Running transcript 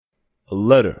A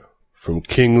letter from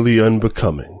King the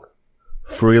Unbecoming,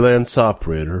 freelance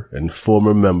operator and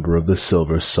former member of the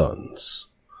Silver Suns.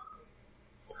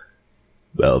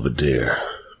 Belvedere,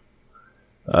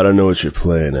 I don't know what you're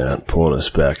playing at, pulling us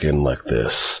back in like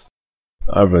this.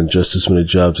 I've run just as many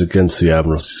jobs against the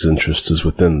Admiralty's interests as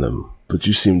within them, but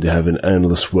you seem to have an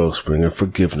endless wellspring of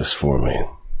forgiveness for me.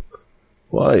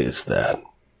 Why is that?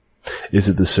 Is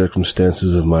it the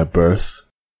circumstances of my birth?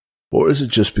 Or is it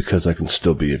just because I can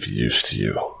still be of use to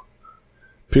you?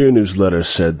 Pirnew's letter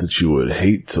said that you would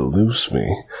hate to lose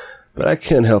me, but I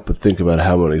can't help but think about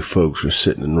how many folks were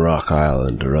sitting in Rock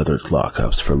Island or other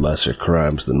lockups for lesser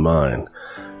crimes than mine,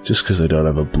 just because they don't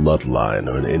have a bloodline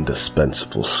or an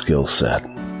indispensable skill set.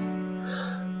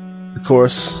 Of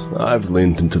course, I've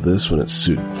leaned into this when it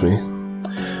suited me.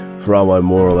 For all my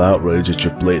moral outrage at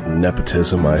your blatant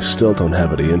nepotism, I still don't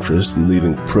have any interest in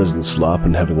leaving prison slop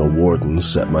and having a warden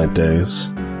set my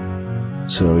days.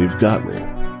 So you've got me.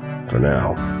 For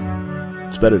now.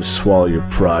 It's better to swallow your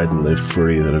pride and live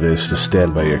free than it is to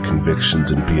stand by your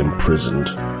convictions and be imprisoned.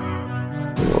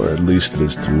 Or at least it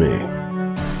is to me.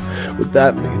 What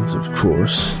that means, of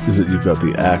course, is that you've got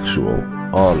the actual,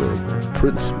 honorable,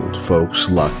 principled folks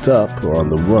locked up or on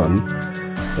the run,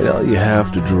 and all you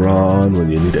have to draw on when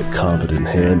you need a competent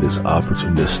hand is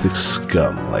opportunistic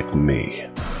scum like me.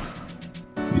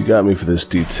 You got me for this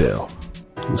detail.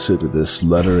 Consider this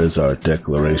letter as our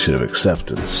declaration of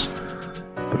acceptance.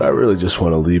 But I really just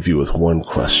want to leave you with one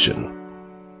question.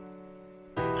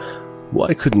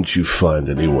 Why couldn't you find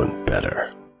anyone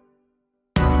better?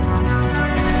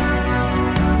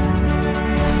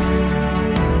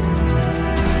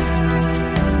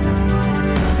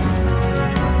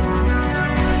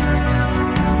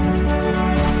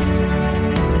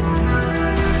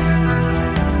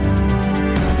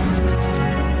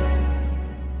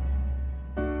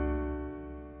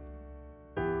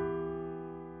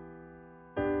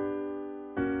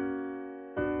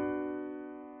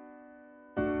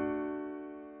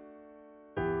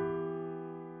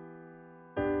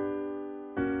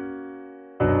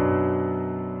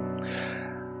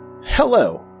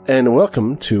 Hello, and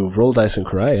welcome to Roll Dice and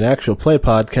Cry, an actual play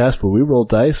podcast where we roll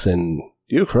dice and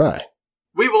you cry.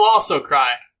 We will also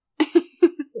cry.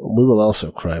 We will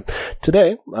also cry.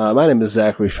 Today, my name is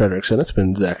Zachary Fredrickson. It's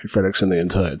been Zachary Fredrickson the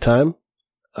entire time.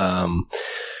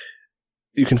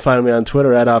 You can find me on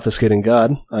Twitter at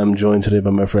OfficeGettingGod. I'm joined today by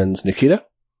my friends Nikita.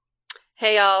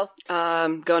 Hey y'all,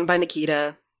 going by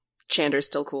Nikita. Chander's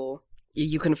still cool.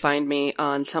 You can find me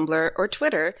on Tumblr or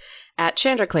Twitter at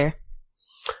ChanderClear.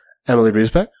 Emily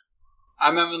Riesbeck.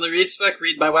 I'm Emily Riesbeck.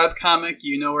 Read my webcomic.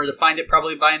 You know where to find it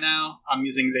probably by now. I'm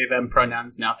using they, them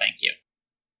pronouns now. Thank you.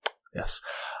 Yes.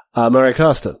 Mari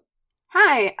Costa.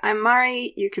 Hi, I'm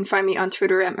Mari. You can find me on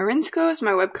Twitter at Marinskos.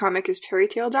 My webcomic is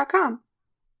perrytale.com.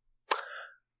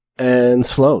 And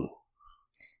Sloan.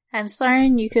 I'm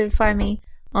Sloan. You can find me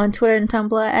on Twitter and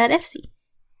Tumblr at FC.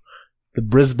 The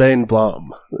Brisbane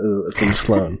Blom from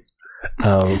Sloan.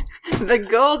 The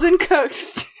Golden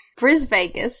Coast.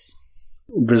 Brisvegas.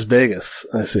 Brisvegas,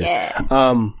 I see. Yeah.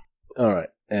 All right.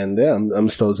 And yeah, I'm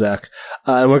still Zach.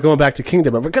 And we're going back to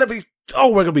Kingdom. And we're gonna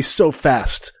be so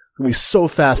fast. We're gonna be so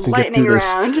fast and lightning get through this.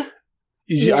 Round.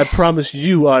 Yeah. I promise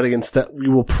you, audience, that we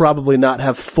will probably not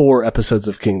have 4 episodes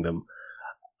of Kingdom.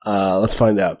 Let's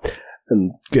find out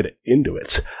and get into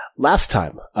it. Last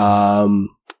time,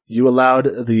 you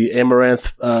allowed the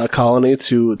Amaranth colony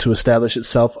to establish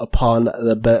itself upon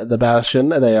the Bastion.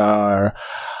 They are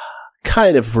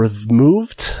kind of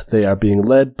removed. They are being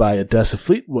led by Odessa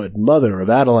Fleetwood, mother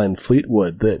of Adeline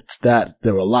Fleetwood. That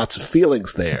there were lots of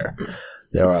feelings there.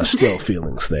 There are still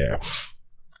feelings there.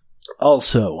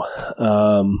 Also,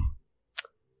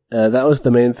 that was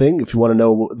the main thing. If you want to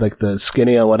know like the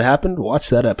skinny on what happened, watch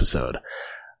that episode.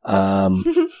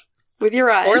 With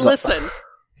your eyes. Or listen.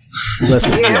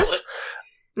 Listen, Yes. yes.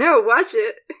 No, watch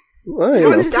it. Well, No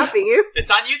one's stopping you.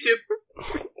 It's on YouTube.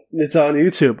 It's on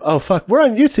YouTube. Oh, fuck. We're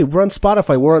on YouTube. We're on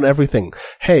Spotify. We're on everything.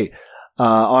 Hey,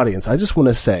 audience, I just want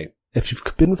to say, if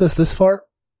you've been with us this far,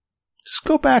 just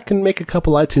go back and make a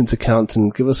couple iTunes accounts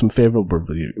and give us some favorable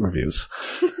reviews.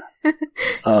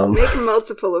 Make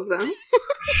multiple of them.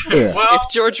 Yeah. Well,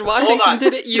 If George Washington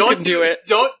did it, you can do it.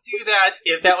 Don't do that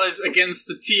if that was against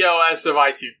the TOS of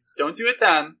iTunes. Don't do it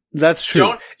then. That's true.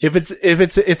 Don't.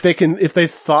 If they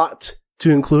thought to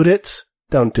include it,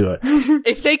 don't do it.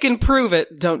 If they can prove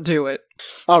it, don't do it.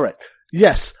 All right.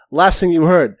 Yes. Last thing you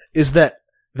heard is that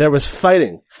there was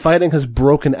fighting. Fighting has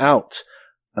broken out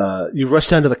You rush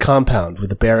down to the compound where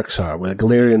the barracks are, where the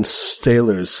Galerian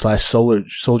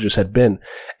sailors/soldiers had been.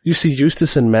 You see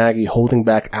Eustace and Maggie holding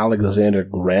back Alexander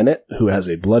Granite, who has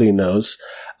a bloody nose.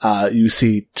 You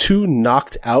see 2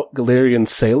 knocked out Galerian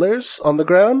sailors on the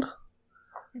ground,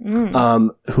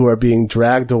 who are being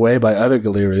dragged away by other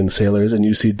Galerian sailors, and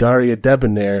you see Daria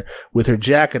Debonair with her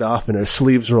jacket off and her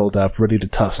sleeves rolled up, ready to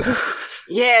tussle.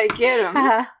 Yeah, get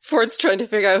him. Ford's trying to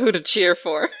figure out who to cheer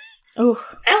for. Oh,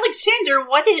 Alexander,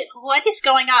 what is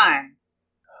going on?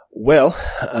 Well,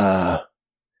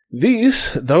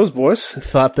 those boys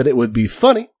thought that it would be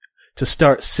funny to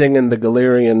start singing the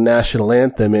Galerian national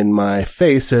anthem in my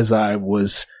face as I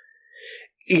was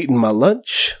eating my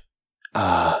lunch.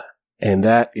 And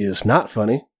that is not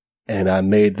funny, and I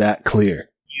made that clear.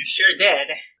 You sure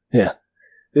did. Yeah.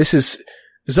 This is...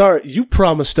 Zara, you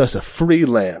promised us a free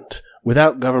land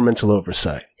without governmental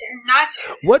oversight. They're not...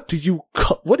 What do you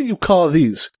call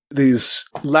these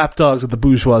lapdogs of the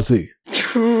bourgeoisie?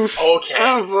 Okay.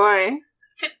 Oh boy.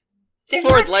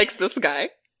 Ford likes this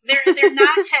guy. They're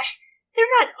not... they're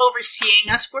not overseeing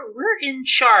us. We're in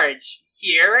charge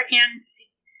here, and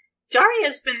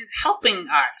Daria's been helping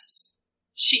us.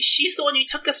 She's the one who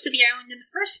took us to the island in the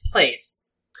first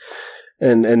place.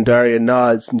 And Daria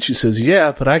nods and she says,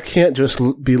 "Yeah, but I can't just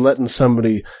be letting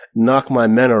somebody knock my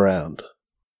men around."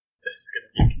 This is going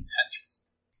to be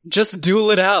contentious. Just duel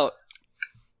it out.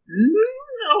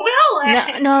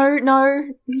 no.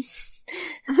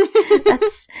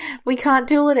 We can't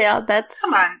duel it out.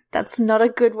 Come on. That's not a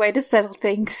good way to settle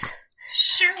things.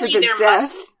 Surely To the there death.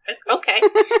 must... Okay.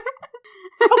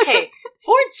 Okay.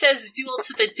 Ford says duel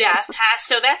to the death,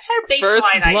 so that's our baseline First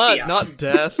blood, idea. not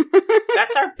death.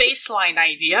 That's our baseline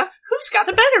idea. Who's got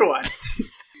the better one?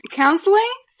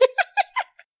 Counseling?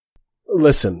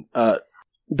 Listen,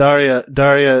 Daria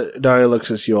looks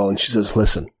at you all and she says,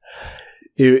 "Listen,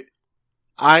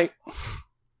 I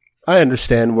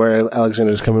understand where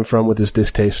Alexander's coming from with his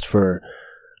distaste for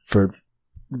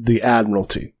the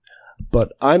Admiralty,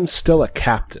 but I'm still a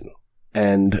captain,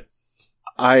 and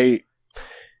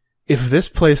if this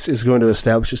place is going to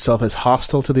establish itself as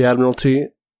hostile to the Admiralty,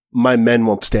 my men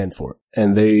won't stand for it,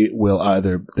 and they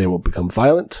will become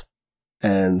violent,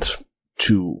 and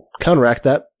to counteract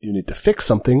that, you need to fix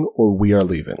something or we are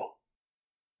leaving.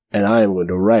 And I am going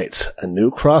to write a new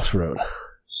crossroad."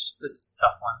 This is a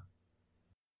tough one.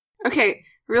 Okay,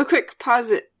 real quick,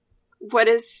 pause it. What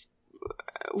is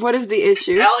the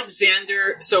issue?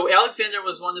 Alexander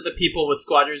was one of the people with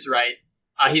Squatter's Right.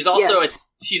 He's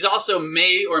also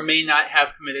may or may not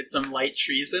have committed some light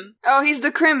treason. Oh, he's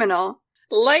the criminal.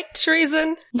 Light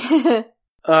treason? He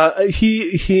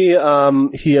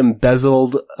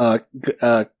embezzled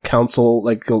council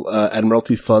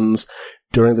Admiralty funds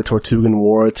during the Tortugan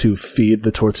War to feed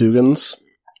the Tortugans.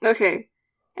 Okay.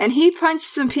 And he punched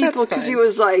some people because he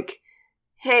was like,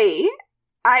 "Hey,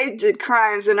 I did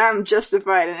crimes and I'm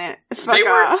justified in it. Fuck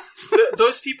off."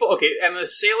 Those people, okay, and the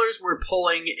sailors were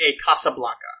pulling a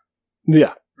Casablanca.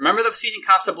 Yeah. Remember the scene in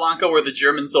Casablanca where the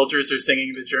German soldiers are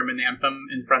singing the German anthem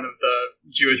in front of the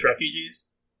Jewish refugees?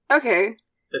 Okay.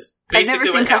 That's I've basically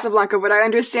never seen Casablanca, but I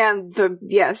understand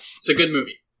yes. It's a good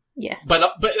movie. Yeah.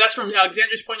 But that's from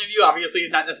Alexander's point of view. Obviously,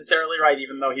 he's not necessarily right,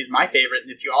 even though he's my favorite.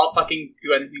 And if you all fucking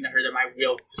do anything to hurt him, I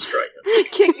will destroy you.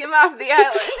 Kick him off the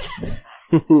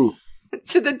island.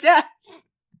 To the death.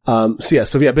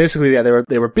 Basically,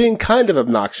 they were being kind of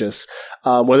obnoxious.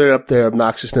 Whether their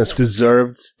obnoxiousness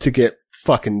deserved to get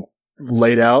fucking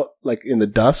laid out, like, in the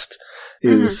dust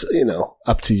is,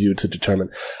 up to you to determine.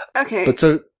 Okay. But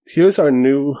so, here's our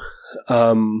new,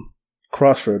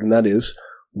 crossroad, and that is,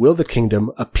 will the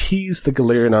kingdom appease the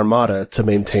Galerian Armada to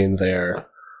maintain their,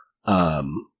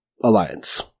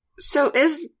 alliance? So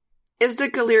is the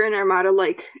Galerian Armada,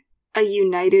 like, a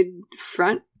united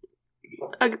front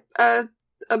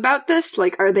about this?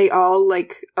 Like, are they all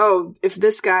like, "Oh, if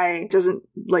this guy doesn't,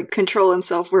 like, control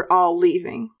himself, we're all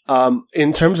leaving"?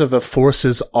 In terms of the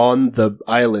forces on the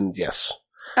island, yes.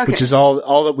 Okay. Which is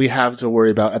all that we have to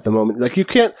worry about at the moment. Like, you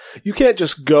can't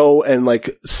just go and,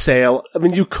 like, sail. I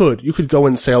mean, you could go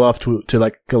and sail off to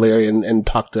like, Galerian and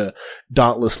talk to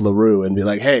Dauntless LaRue and be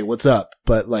like, "Hey, what's up?"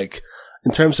 But, like,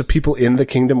 in terms of people in the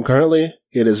kingdom currently,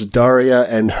 it is Daria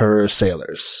and her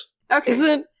sailors. Okay.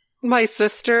 Isn't my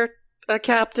sister a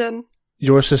captain?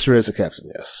 Your sister is a captain,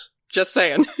 yes. Just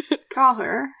saying. Call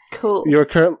her. Cool. You're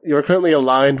currently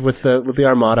aligned with the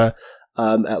Armada,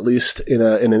 at least in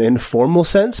an informal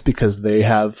sense, because they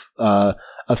have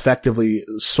effectively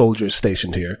soldiers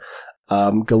stationed here.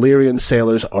 Galerian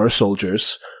sailors are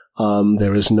soldiers.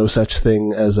 There is no such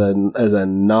thing as a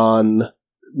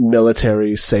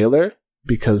non-military sailor.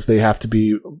 because they have to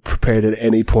be prepared at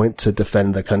any point to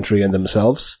defend the country and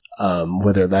themselves,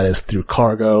 whether that is through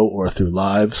cargo or through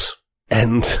lives.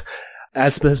 And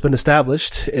as has been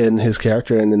established in his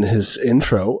character and in his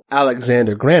intro,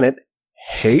 Alexander Granite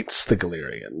hates the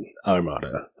Galerian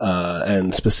Armada,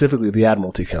 and specifically the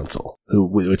Admiralty Council,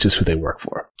 which is who they work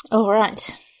for. All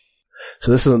right.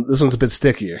 So this one's a bit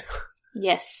stickier.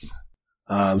 Yes.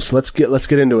 So let's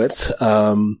get into it.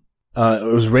 It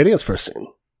was Radiant's first scene.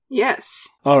 Yes.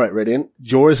 All right, Radiant.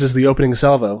 Yours is the opening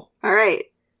salvo. All right.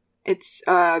 It's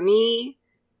me,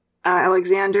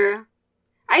 Alexander.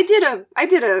 I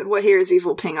did a what here is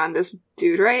evil ping on this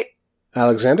dude, right?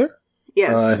 Alexander?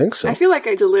 Yes. I think so. I feel like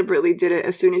I deliberately did it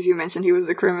as soon as you mentioned he was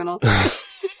a criminal.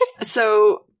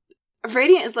 So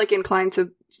Radiant is like inclined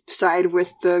to side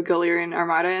with the Galerian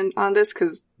Armada on this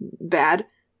because bad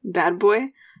boy.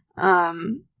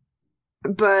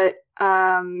 But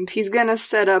he's gonna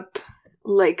set up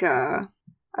like a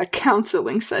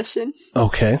counseling session.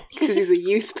 Okay. Because he's a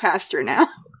youth pastor now.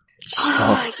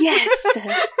 Oh, yes.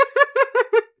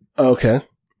 Okay.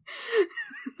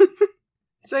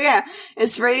 So yeah,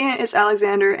 it's Radiant, it's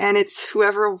Alexander, and it's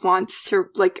whoever wants to,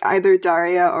 like, either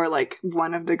Daria or, like,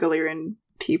 one of the Galerian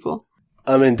people.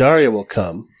 I mean, Daria will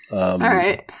come.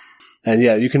 Alright. And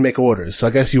yeah, you can make orders. So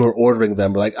I guess you were ordering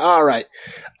them. Like, all right,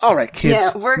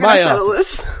 kids. Yeah, we're gonna settle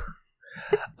this.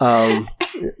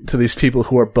 To these people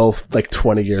who are both, like,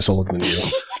 20 years older than you.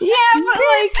 Yeah, but,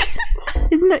 like,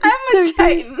 I'm a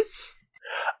Titan.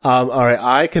 Alright,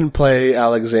 I can play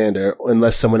Alexander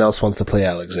unless someone else wants to play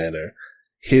Alexander.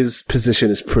 His position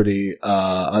is pretty,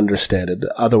 understated.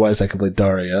 Otherwise, I can play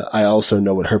Daria. I also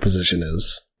know what her position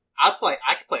is. I can play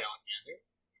Alexander.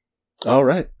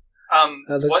 Alright.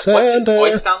 What's his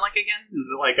voice sound like again?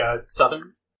 Is it like a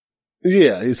southern?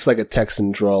 Yeah, it's like a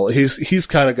Texan drawl. He's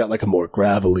kind of got like a more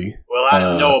gravelly. Well, I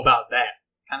don't know about that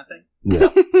kind of thing. Yeah,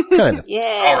 kind of.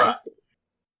 Yeah.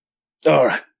 All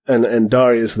right. And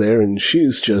Daria's there, and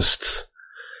she's just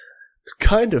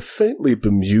kind of faintly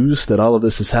bemused that all of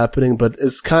this is happening, but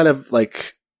it's kind of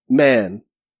like, man,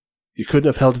 you couldn't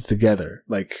have held it together.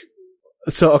 Like,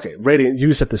 so, okay, Radiant,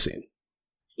 you set the scene.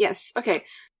 Yes, okay.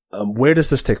 Where does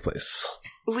this take place?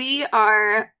 We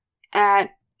are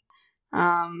at,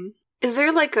 is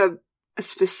there like a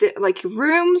specific, like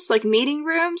rooms, like meeting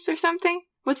rooms or something?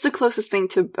 What's the closest thing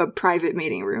to a private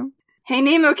meeting room? Hey,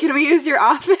 Nemo, can we use your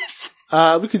office?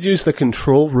 We could use the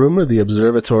control room or the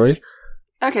observatory.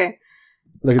 Okay.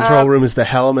 The control room is the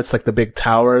helm. It's like the big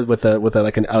tower with a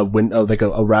window, like a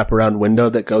wraparound window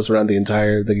that goes around the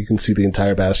entire, that you can see the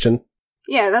entire bastion.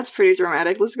 Yeah, that's pretty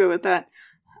dramatic. Let's go with that.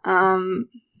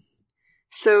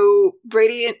 So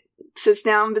Radiant sits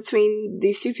down between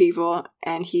these two people,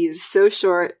 and he's so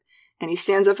short, and he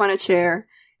stands up on a chair,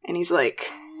 and he's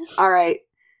like, all right,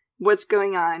 what's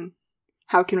going on?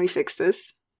 How can we fix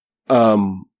this?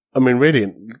 I mean,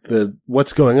 Radiant,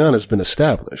 what's going on has been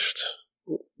established.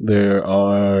 There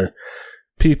are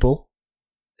people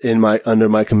under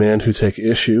my command who take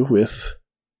issue with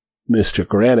Mr.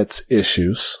 Granite's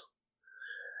issues,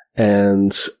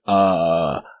 and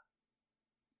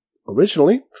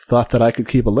originally thought that I could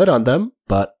keep a lid on them,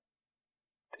 but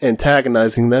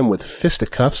antagonizing them with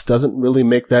fisticuffs doesn't really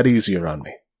make that easier on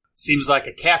me. Seems like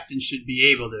a captain should be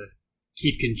able to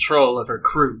keep control of her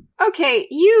crew. Okay,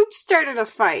 you started a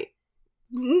fight.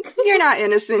 You're not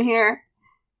innocent here,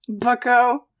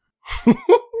 bucko.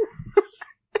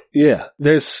 Yeah,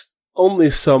 there's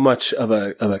only so much of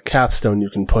a capstone you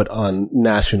can put on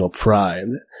national pride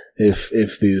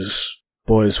if these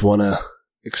boys want to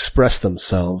express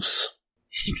themselves.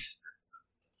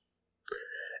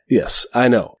 Yes, I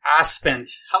know. How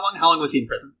long was he in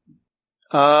prison?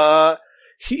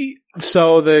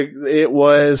 It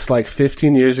was like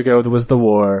 15 years ago, there was the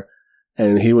war,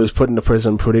 and he was put into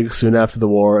prison pretty soon after the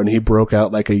war, and he broke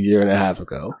out like a year and a half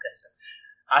ago. Okay, so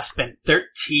I spent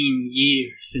 13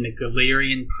 years in a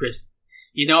Galerian prison.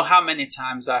 You know how many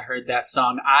times I heard that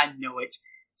song? I know it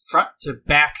front to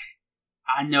back.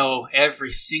 I know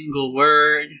every single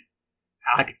word.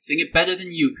 I could sing it better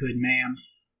than you could, ma'am.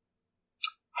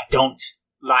 I don't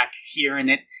like hearing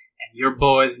it, and your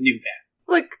boys knew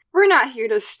that. Look, we're not here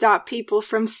to stop people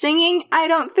from singing, I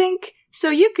don't think. So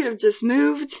you could have just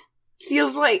moved.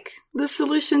 Feels like the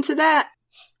solution to that.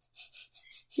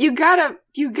 You gotta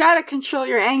control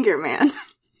your anger, man.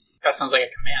 That sounds like a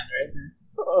command, right?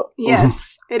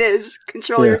 Yes, it is.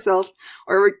 Control yourself.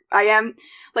 Or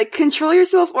control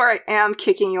yourself, or I am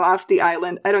kicking you off the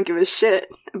island. I don't give a shit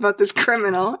about this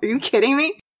criminal. Are you kidding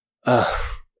me?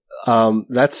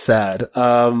 That's sad.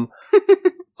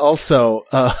 Also,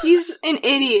 he's an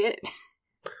idiot.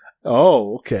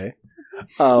 Oh, okay.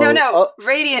 No.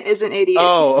 Radiant is an idiot.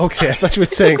 Oh, okay. I thought you were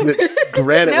saying that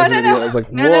Granite was an idiot. I was like,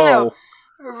 whoa. No.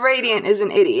 Radiant is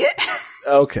an idiot.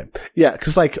 Okay. Yeah,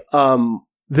 because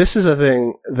this is a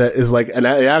thing that is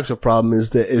the actual problem is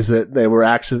that they were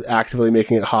actually actively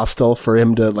making it hostile for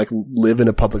him to live in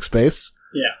a public space.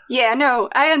 Yeah. Yeah, no,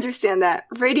 I understand that.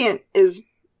 Radiant is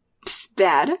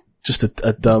bad. Just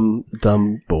a dumb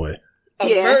boy. A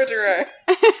murderer.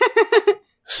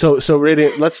 So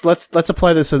Radiant, let's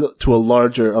apply this on a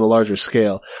larger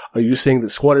scale. Are you saying that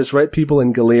Squatters' Right people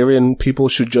and Galarian people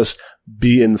should just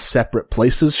be in separate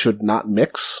places, should not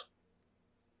mix?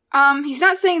 He's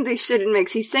not saying they shouldn't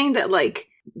mix. He's saying that,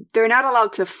 they're not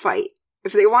allowed to fight.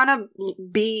 If they want to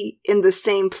be in the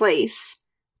same place,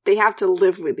 they have to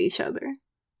live with each other.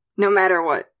 No matter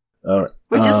what. All right.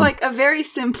 Which is, a very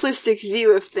simplistic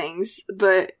view of things,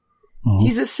 but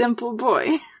he's a simple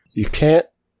boy. You can't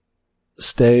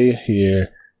stay here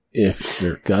if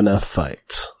you're gonna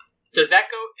fight. Does that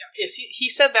go... He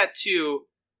said that to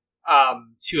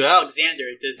Alexander.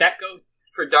 Does that go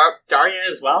for Daria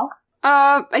as well?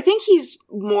 I think he's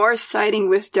more siding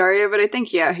with Daria, but I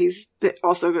think, it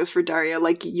also goes for Daria.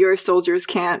 Your soldiers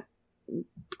can't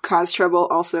cause trouble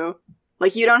also.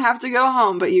 You don't have to go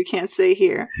home, but you can't stay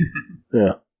here.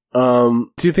 Yeah. Do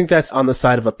you think that's on the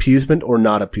side of appeasement or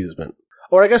not appeasement?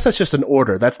 Or I guess that's just an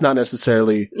order. That's not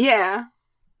necessarily... Yeah.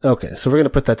 Okay, so we're going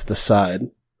to put that to the side.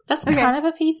 That's kind of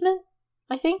appeasement,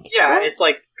 I think. Yeah, it's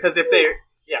because if they're...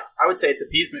 Yeah, I would say it's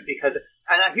appeasement because...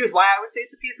 And here's why I would say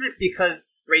it's appeasement,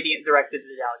 because Radiant directed it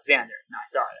at Alexander,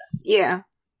 not Daria. Yeah.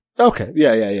 Okay,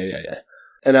 yeah.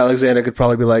 And Alexander could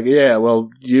probably be like, yeah, well,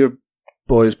 your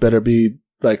boys better be,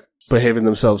 behaving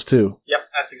themselves too. Yep,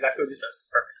 that's exactly what he says.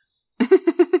 Perfect.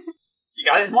 You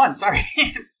got it in one, sorry.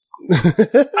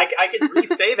 I can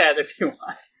re-say that if you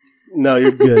want. No,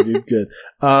 you're good.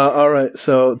 Alright,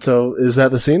 so is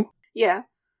that the scene? Yeah.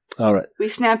 Alright. We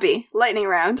snappy. Lightning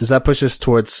round. Does that push us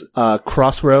towards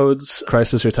Crossroads,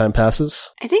 Crisis, or Time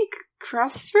Passes? I think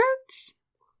Crossroads?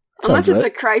 Sounds Unless it's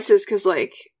right. a crisis, because,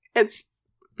 it's...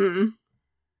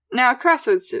 No,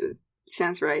 Crossroads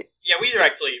sounds right. Yeah, we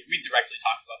directly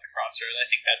talked about the Crossroad. I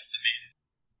think that's the main...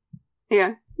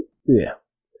 Yeah. Yeah.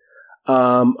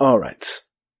 Alright.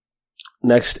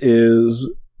 Next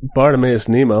is Bartimaeus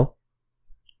Nemo,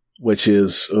 which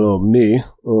is, me.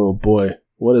 Oh boy.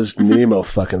 What does Nemo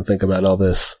fucking think about all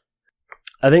this?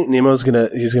 I think Nemo's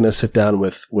gonna sit down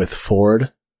with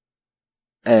Ford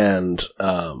and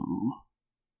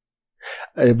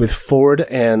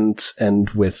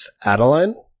with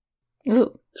Adeline.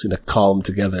 Ooh. He's gonna call them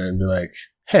together and be like,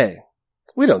 "Hey,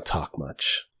 we don't talk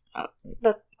much."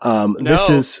 No.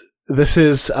 This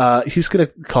is he's gonna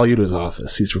call you to his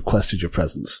office. He's requested your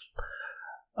presence.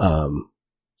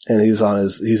 And he's at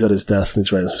his desk and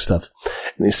he's writing some stuff.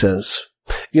 And he says,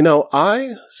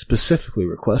 I specifically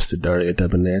requested Daria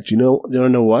Debonair. Do you want to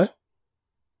know why?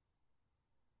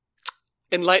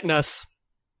 Enlighten us.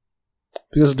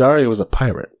 Because Daria was a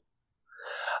pirate.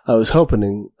 I was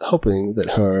hoping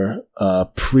that her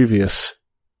previous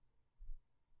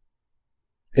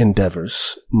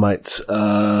endeavors might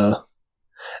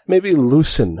maybe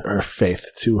loosen her faith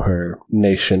to her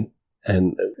nation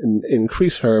and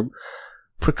increase her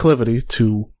proclivity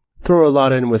to throw a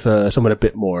lot in with someone a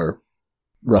bit more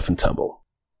rough and tumble.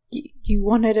 You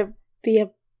wanted to be a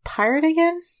pirate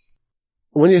again?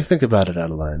 When you think about it,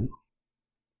 Adeline,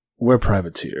 we're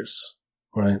privateers,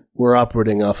 right? We're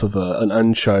operating off of an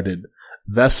uncharted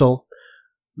vessel.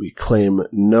 We claim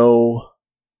no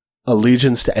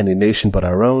allegiance to any nation but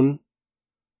our own.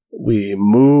 We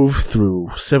move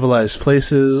through civilized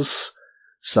places,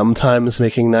 sometimes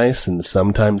making nice and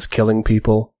sometimes killing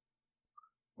people.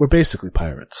 We're basically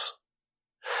pirates.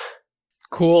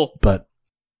 Cool. But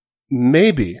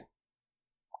maybe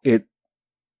it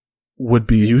would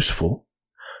be useful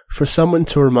for someone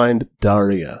to remind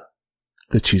Daria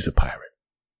that she's a pirate.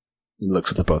 He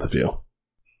looks at the both of you.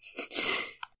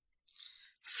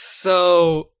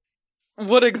 So,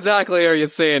 what exactly are you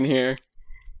saying here?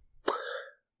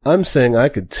 I'm saying I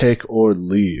could take or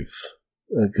leave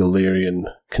a Galarian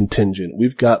contingent.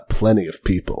 We've got plenty of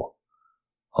people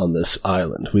on this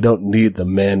island. We don't need the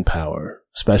manpower,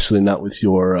 especially not with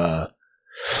your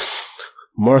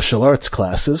martial arts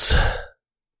classes.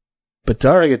 But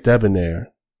Daria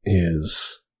Debonair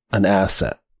is an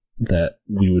asset that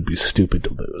we would be stupid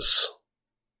to lose.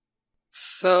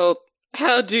 So,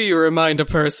 how do you remind a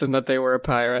person that they were a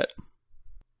pirate?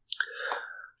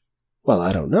 Well,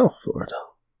 I don't know, Ford.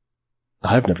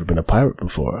 I've never been a pirate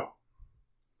before.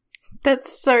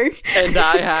 That's so... And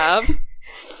I have.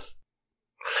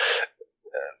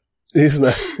 He's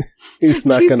not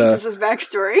Two gonna... pieces of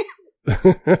backstory.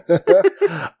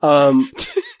 The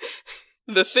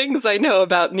things I know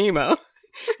about Nemo.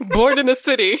 Born in a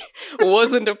city,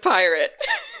 wasn't a pirate.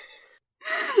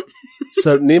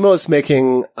 So Nemo is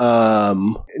making a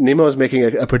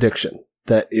prediction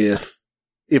that if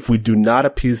we do not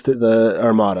appease the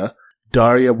Armada,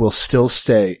 Daria will still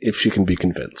stay if she can be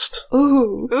convinced.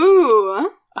 Ooh. Ooh.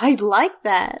 I like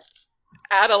that.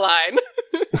 Adeline.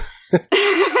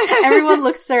 Everyone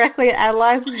looks directly at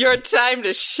Adeline. Your time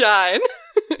to shine.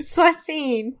 It's my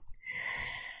scene.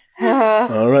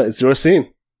 All right, it's your scene.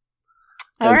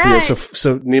 All And right.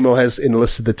 so Nemo has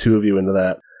enlisted the two of you into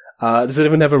that. Does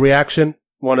anyone have a reaction?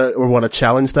 Want to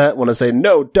challenge that? Want to say,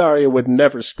 no, Daria would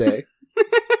never stay?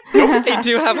 I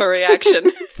do have a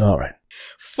reaction. All right.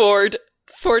 Ford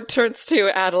turns to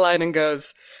Adeline and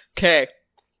goes, "Okay,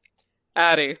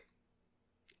 Addie,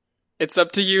 it's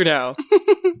up to you now.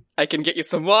 I can get you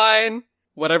some wine,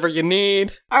 whatever you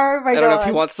need. Oh my god. I don't know if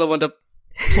you want someone to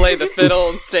play the fiddle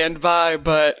and stand by,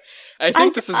 but I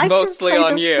think this is mostly on you." I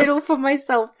can play the fiddle for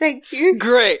myself, thank you.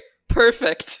 Great.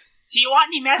 Perfect. Do you want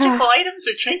any magical items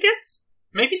or trinkets?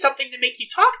 Maybe something to make you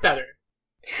talk better.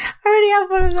 I already have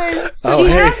one of those. Oh, She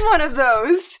hey. has one of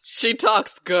those. She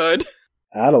talks good.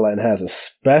 Adeline has a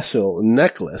special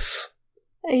necklace.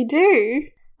 I do.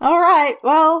 Alright,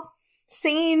 well,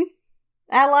 scene.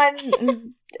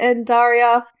 Adeline and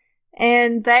Daria,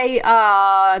 and they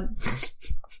are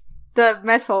the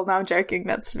mess hall. No, I'm joking.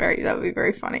 That would be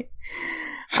very funny.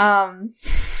 Oh,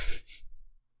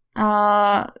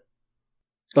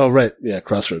 right. Yeah,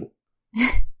 Crossroad.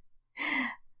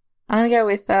 I'm gonna go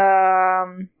with,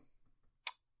 The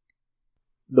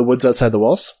woods outside the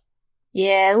walls.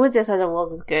 yeah, the woods outside the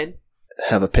walls is good.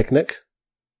 Have a picnic.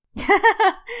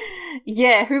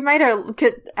 Yeah, who made her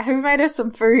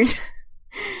some food?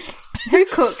 Who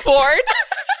cooks? Ford?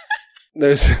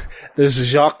 There's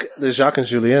Jacques and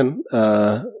Julien,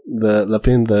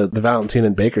 the Valentine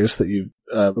and bakers that you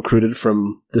recruited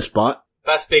from this bot.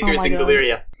 Best bakers Oh my in God.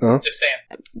 Galeria. Huh? Just saying.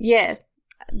 Yeah,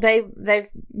 they've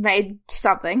made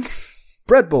something.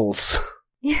 Bread bowls.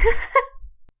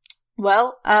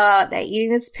 Well, they're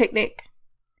eating this picnic.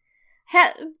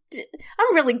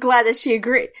 I'm really glad that she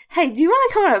agreed. Hey, do you want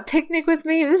to come on a picnic with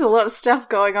me? There's a lot of stuff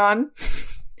going on.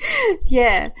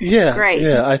 Yeah. Yeah, Great.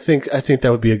 Yeah, I think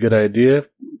that would be a good idea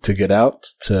to get out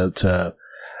to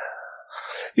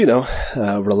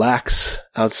relax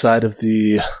outside of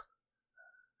the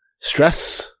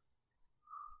stress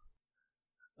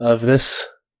of this.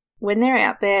 When they're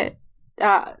out there,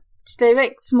 they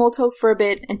make small talk for a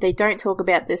bit and they don't talk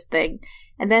about this thing.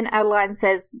 And then Adeline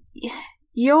says,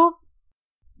 your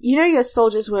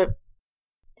soldiers were,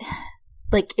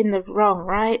 like, in the wrong,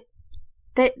 right?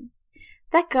 That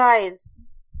guy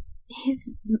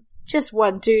he's just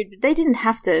one dude. They didn't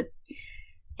have to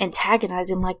antagonize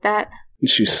him like that. And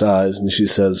she sighs and she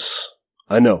says,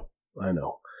 I know. They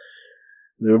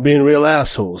were being real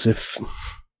assholes. If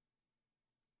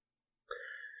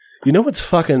you know what's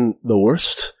fucking the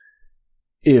worst?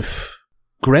 If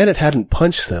Granite hadn't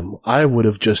punched them, I would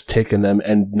have just taken them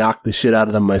and knocked the shit out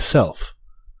of them myself.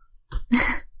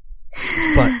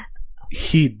 But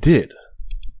he did.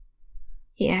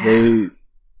 Yeah.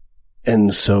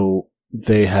 And so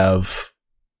they have.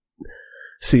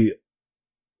 See,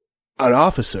 an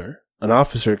officer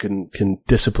can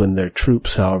discipline their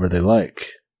troops however they like,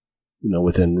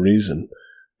 within reason.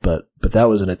 But that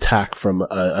was an attack from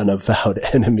an avowed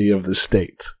enemy of the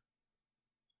state.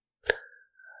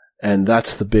 And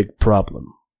that's the big problem,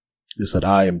 is that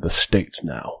I am the state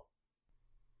now.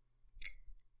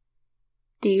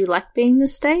 Do you like being the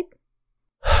state?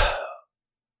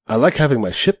 I like having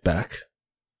my ship back.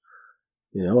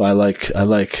 I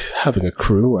like having a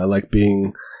crew. I like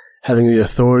having the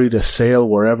authority to sail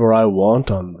wherever I want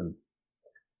on the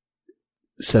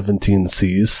 17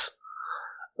 seas.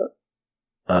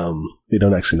 We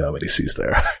don't actually know how many seas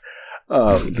there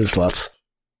are. There's lots.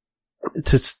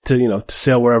 To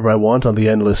sail wherever I want on the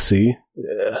endless sea.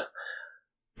 Yeah.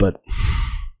 But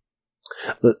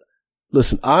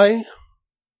listen, I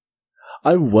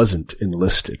wasn't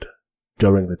enlisted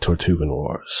during the Tortugan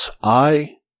Wars.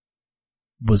 I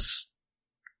was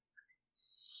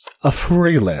a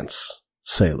freelance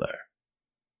sailor.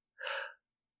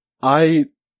 I'll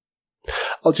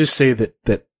just say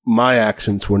that my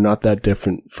actions were not that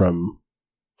different from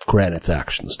Granite's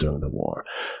actions during the war.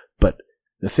 But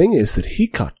the thing is that he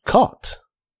got caught,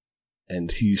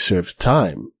 and he served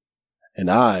time,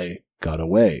 and I got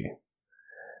away,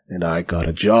 and I got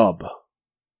a job,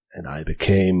 and I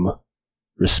became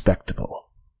respectable.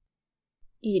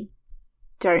 You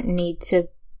don't need to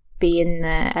be in the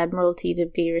Admiralty to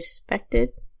be respected.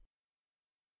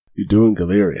 You do in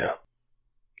Galeria.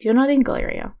 You're not in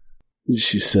Galeria.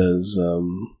 She says,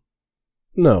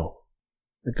 no,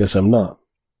 I guess I'm not.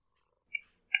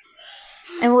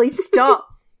 Emily, stop.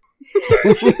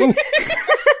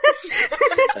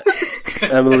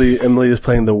 Emily is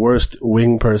playing the worst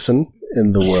wing person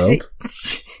in the world.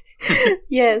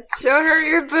 Yes. Show her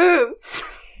your boobs.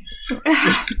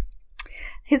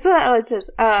 Here's what Ellen says.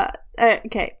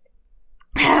 Okay.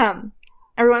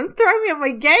 Everyone throw me on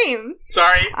my game.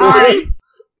 Sorry.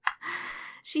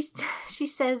 She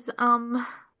says,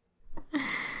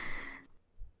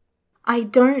 I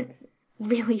don't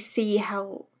really see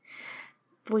how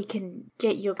we can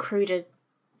get your crew to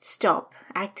stop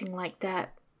acting like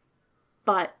that,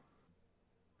 but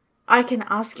I can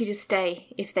ask you to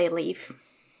stay if they leave.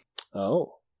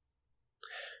 Oh.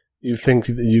 You think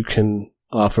that you can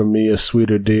offer me a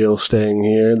sweeter deal staying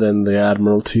here than the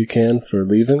Admiralty can for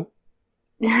leaving?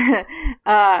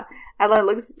 Ellen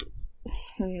looks...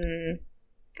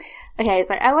 Okay,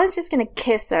 so Ellen's just gonna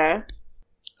kiss her.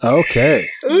 Okay.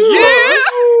 Yeah!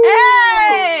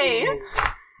 Hey!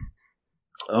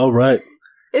 All right.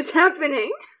 It's happening.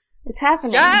 It's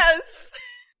happening. Yes!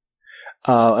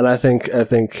 And I think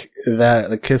that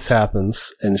the kiss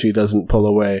happens, and she doesn't pull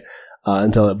away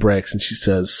until it breaks, and she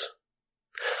says,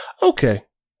 "Okay,"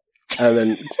 and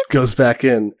then goes back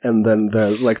in, and then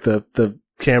the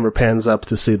camera pans up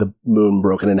to see the moon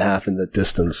broken in half in the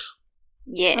distance.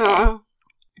 Yeah.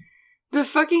 The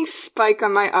fucking spike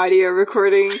on my audio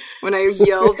recording when I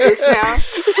yelled just now.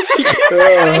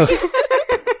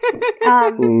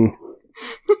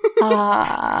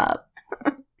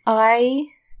 I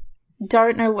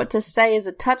don't know what to say as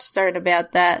a touchstone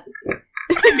about that.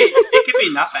 It could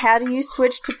be nothing. How do you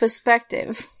switch to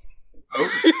perspective?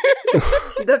 Oh.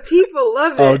 The people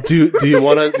love it. Oh, do you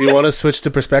want to switch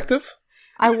to perspective?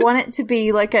 I want it to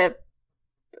be like a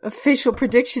official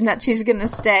prediction that she's gonna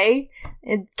stay.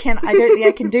 I don't think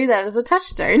I can do that as a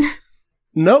touchstone.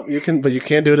 Nope, you can, but you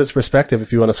can't do it as perspective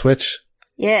if you want to switch.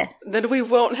 Yeah. Then we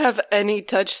won't have any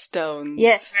touchstones.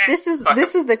 Yeah. This is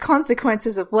the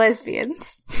consequences of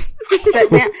lesbians. That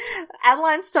now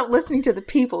Adeline stopped listening to the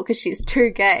people because she's too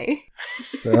gay.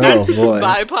 Oh That's boy.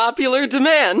 by popular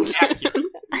demand.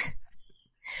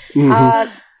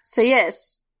 Mhm. So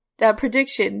yes,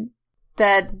 prediction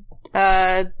that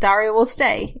Daria will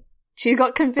stay. She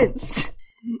got convinced.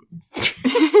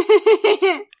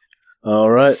 All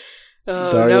right.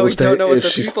 Oh, Daria now will we stay don't know what if the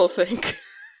she- people think.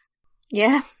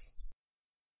 Yeah.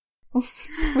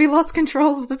 We lost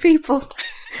control of the people.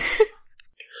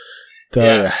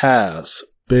 Daria Yeah. has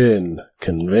been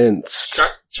convinced.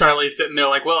 Charlie's sitting there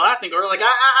like, well, I think we're like,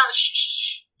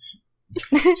 shh.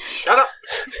 Shut up.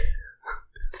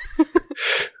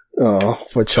 Oh,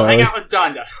 for Go hang Charlie. out with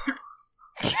Donda.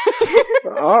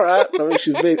 All right. I mean,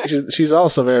 she's big. She's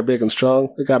also very big and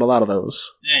strong. We got a lot of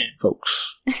those Yeah.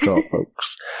 folks, strong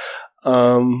folks.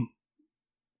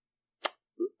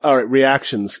 All right.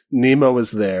 Reactions. Nemo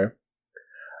is there.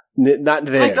 Not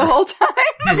there. Like the whole time?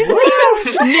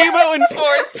 Nemo and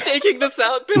Ford staking this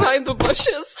out behind the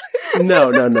bushes.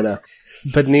 No.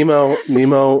 But Nemo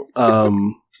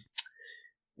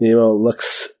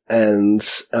looks and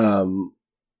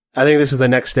I think this is the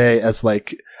next day as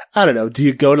like, I don't know, do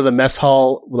you go to the mess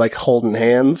hall like holding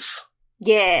hands?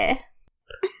 Yeah.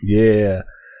 Yeah.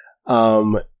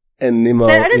 And Nemo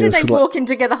I don't think is they walk in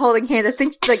together holding hands. I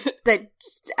think like that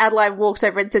Adeline walks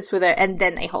over and sits with her and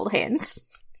then they hold hands.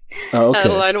 oh, okay.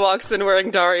 Adeline walks in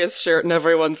wearing Daria's shirt and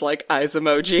everyone's like, eyes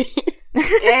emoji.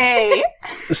 Hey!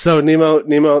 So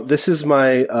Nemo, this is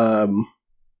my I'm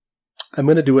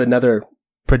gonna do another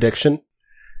prediction.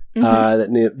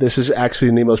 This is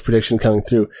actually Nemo's prediction coming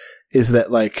through. Is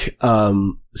that like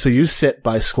so you sit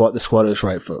by the squatters'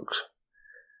 right folks,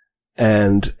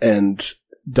 and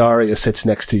Daria sits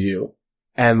next to you,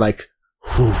 and like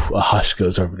whew, a hush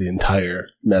goes over the entire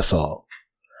mess hall,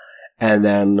 and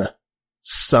then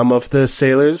some of the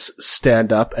sailors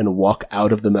stand up and walk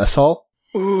out of the mess hall.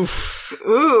 Oof.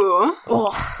 Ooh.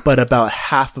 Oh. But about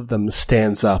half of them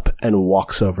stands up and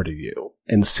walks over to you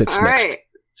and sits All right.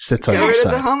 sits on Get your rid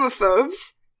of the side.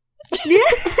 homophobes.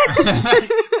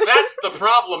 That's the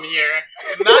problem here.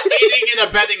 Not aiding and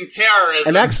abetting terrorism.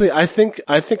 And actually, I think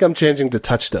I'm changing to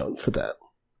touchstone for that.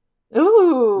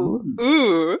 Ooh.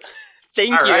 Ooh.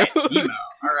 Thank All you. right, Nemo.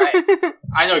 All right.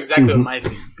 I know exactly what my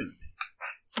scene is going to be.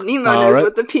 Nemo All knows right.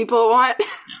 what the people want.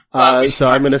 So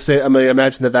I'm gonna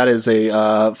imagine that is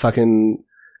a fucking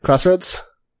crossroads.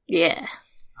 Yeah.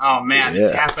 Oh man,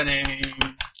 it's Yeah. happening.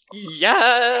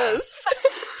 Yes.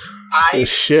 The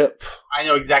ship. I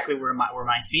know exactly where my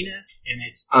scene is, and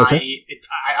it's Okay.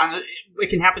 it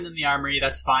can happen in the armory.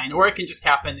 That's fine, or it can just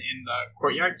happen in the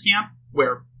courtyard camp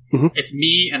where Mhm. It's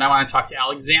me, and I want to talk to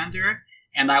Alexander,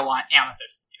 and I want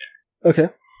Amethyst to be there.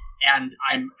 Okay. And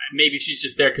maybe she's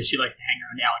just there because she likes to hang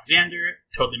around Alexander.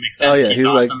 Totally makes Oh sense. yeah, He's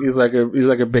awesome. he's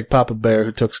like a big Papa Bear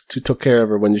who took care of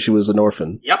her when she was an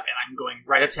orphan. Yep, and I'm going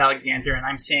right up to Alexander, and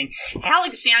I'm saying,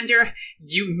 Alexander,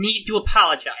 you need to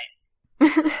apologize.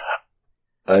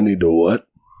 I need to what?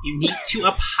 You need to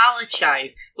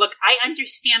apologize. Look, I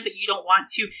understand that you don't want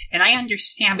to, and I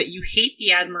understand that you hate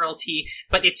the Admiralty,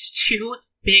 but it's too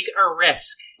big a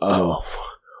risk. Oh,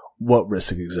 what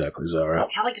risk exactly, Zara?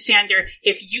 Alexander,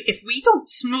 if we don't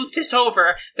smooth this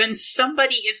over, then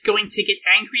somebody is going to get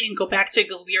angry and go back to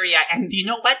Galeria, and you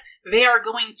know what? They are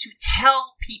going to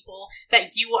tell people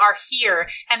that you are here,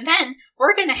 and then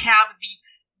we're going to have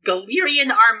the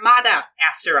Galerian Armada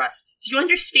after us. Do you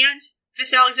understand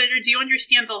this, Alexander? Do you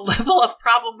understand the level of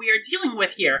problem we are dealing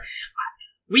with here?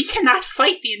 We cannot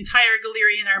fight the entire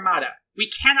Galerian Armada. We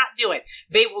cannot do it.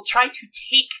 They will try to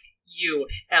take you,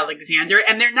 Alexander,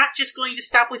 and they're not just going to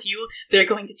stop with you, they're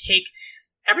going to take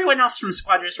everyone else from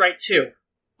Squatters' Right too.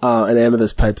 And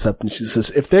Amethyst pipes up and she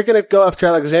says, if they're gonna go after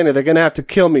Alexander, they're gonna have to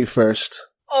kill me first.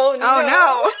 Oh no.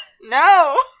 Oh no!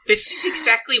 No! This is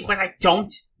exactly what I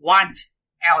don't want,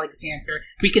 Alexander.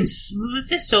 We can smooth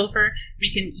this over,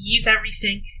 we can ease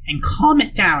everything and calm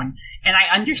it down. And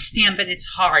I understand that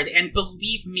it's hard, and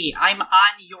believe me, I'm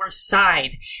on your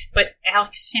side. But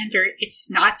Alexander,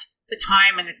 it's not the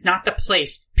time and it's not the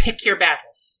place. Pick your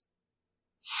battles.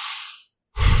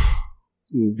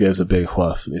 He gives a big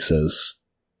whiff and he says,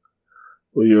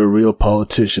 well, you're a real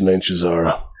politician, ain't you,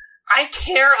 Zara? I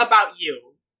care about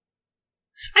you.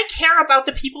 I care about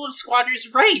the people of Squatters'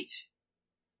 Right.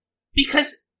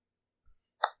 Because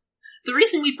the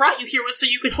reason we brought you here was so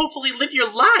you could hopefully live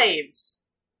your lives.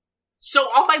 So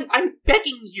I'm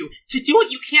begging you to do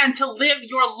what you can to live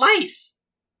your life.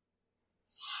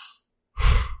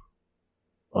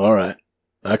 All right,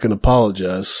 I can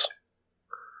apologize,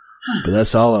 but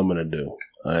that's all I'm gonna do.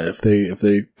 If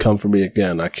they come for me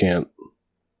again, I can't.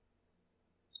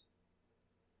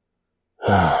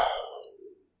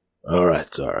 All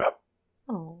right, Zara.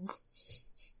 Oh.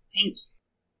 Thank you.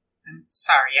 I'm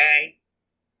sorry,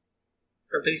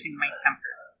 for losing my temper.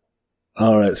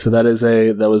 All right, so that was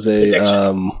a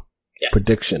Prediction. Yes.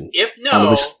 prediction. If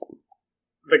no,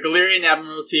 the Galerian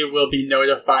Admiralty will be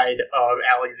notified of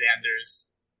Alexander's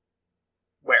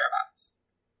whereabouts.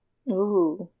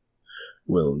 Ooh.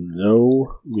 We'll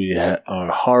know we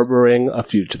are harboring a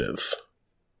fugitive.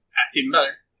 That's even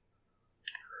better.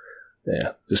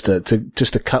 Yeah, just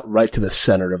to cut right to the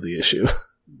center of the issue.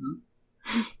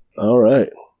 Mm-hmm. All right.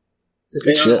 Does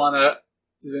Good anyone shit.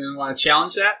 want to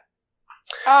challenge that?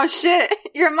 Oh shit!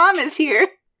 Your mom is here.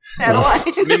 Adeline.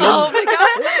 Oh my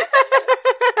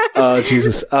god! Oh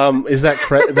Jesus! Is that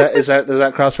is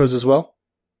that Crossroads as well?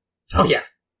 Oh yeah.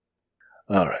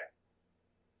 All right.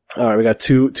 We got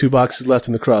two boxes left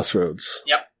in the Crossroads.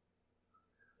 Yep.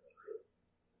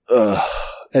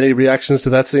 Any reactions to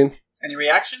that scene? Any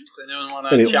reactions? Anyone want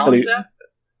to challenge that?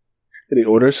 Any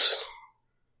orders?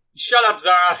 Shut up,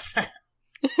 Zara.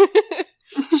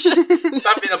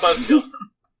 Stop being a buzzkill.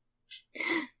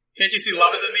 Can't you see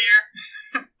love is in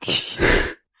the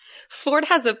air? Ford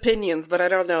has opinions, but I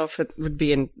don't know if it would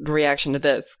be in reaction to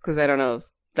this, because I don't know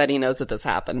that he knows that this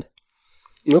happened.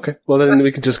 Okay. Well, then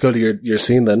we can just go to your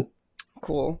scene then.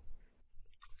 Cool.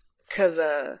 Because,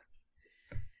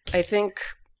 I think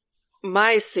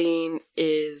my scene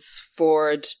is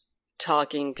Ford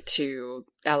talking to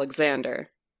Alexander.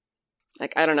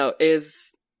 Like, I don't know,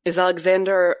 is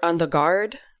Alexander on the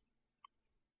guard?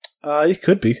 He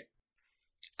could be.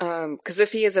 Because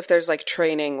if there's like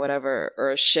training, whatever, or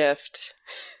a shift.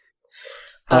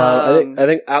 I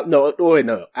think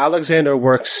no. Alexander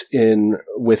works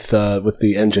with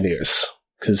the engineers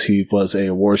because he was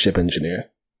a warship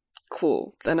engineer.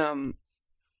 Cool. Then I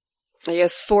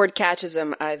guess Ford catches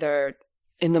him either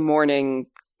in the morning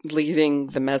leaving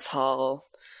the mess hall,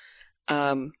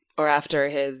 or after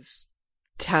his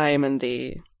time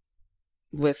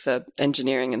with the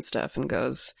engineering and stuff, and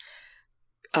goes,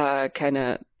 kind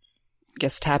of,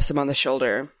 taps him on the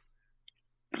shoulder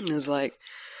and is like,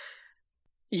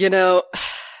 I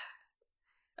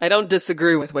don't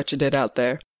disagree with what you did out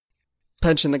there.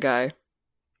 Punching the guy.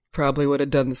 Probably would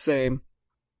have done the same.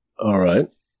 All right.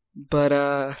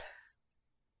 But,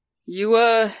 you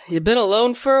been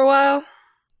alone for a while?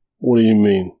 What do you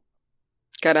mean?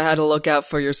 Kinda had to look out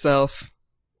for yourself.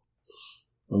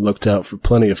 I looked out for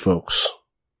plenty of folks.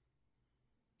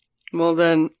 Well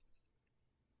then,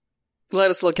 let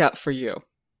us look out for you.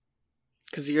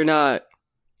 'Cause you're not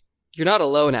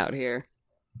alone out here.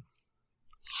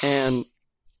 And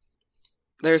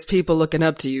there's people looking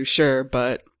up to you, sure,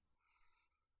 but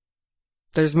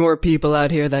there's more people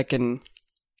out here that can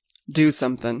do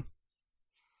something.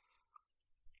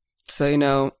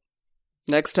 So,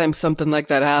 next time something like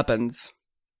that happens,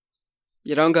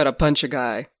 you don't gotta punch a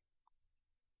guy.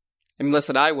 I mean,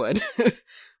 listen, I would.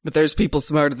 But there's people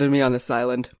smarter than me on this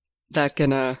island that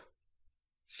can,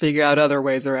 figure out other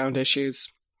ways around issues.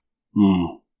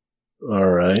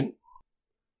 Alright.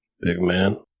 Big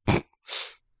man.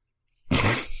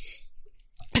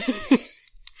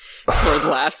 Ford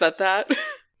laughs at that.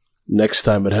 Next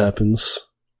time it happens,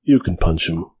 you can punch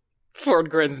him. Ford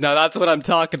grins. Now that's what I'm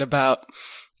talking about.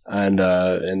 And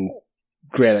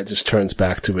Granite just turns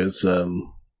back to his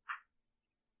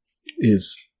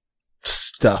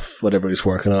stuff, whatever he's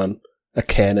working on. A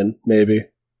cannon, maybe.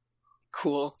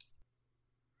 Cool.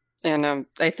 And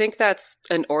I think that's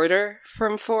an order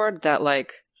from Ford that,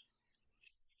 like,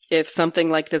 if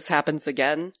something like this happens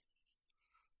again,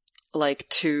 like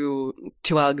to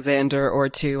Alexander or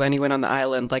to anyone on the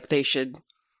island, like they should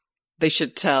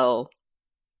tell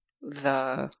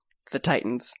the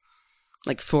Titans,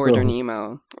 like Ford or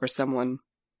Nemo or someone.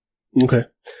 Okay.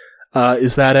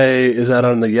 Is that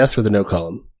on the yes or the no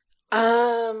column?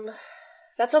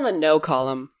 That's on the no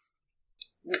column.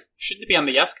 Shouldn't it be on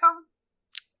the yes column?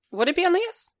 Would it be on the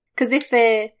yes? Because if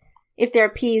they're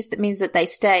appeased, that means that they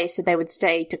stay, so they would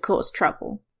stay to cause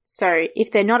trouble. So if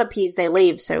they're not appeased, they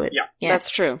leave, so it... Yeah. That's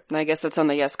true. And I guess that's on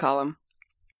the yes column.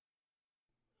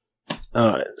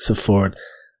 Alright, so Ford,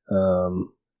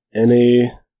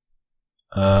 any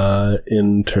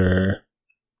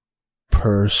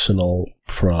interpersonal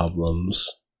problems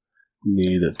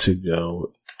need to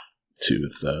go to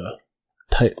the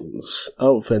Titans.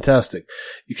 Oh, fantastic.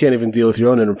 You can't even deal with your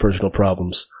own interpersonal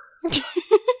problems.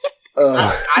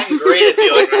 I'm great at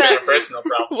dealing with interpersonal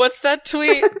problems. What's that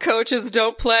tweet? Coaches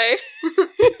don't play.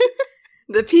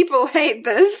 The people hate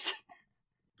this.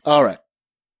 All right.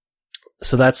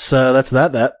 So that's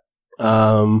that.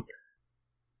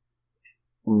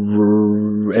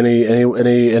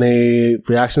 Any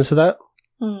reactions to that?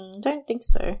 Don't think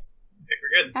so. I think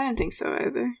we're good. I don't think so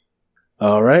either.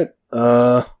 All right.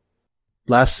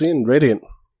 Last scene, Radiant.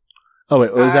 Oh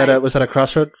wait, was that a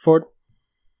crossroad, Ford?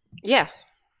 Yeah.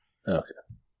 Okay.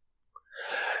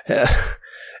 Yeah.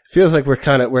 It feels like we're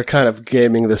kind of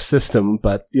gaming the system,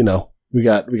 but we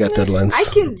got deadlines. I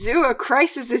can do a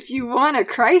crisis if you want a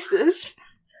crisis.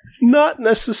 Not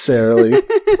necessarily.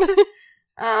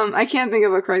 I can't think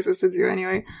of a crisis to do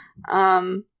anyway.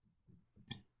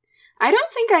 I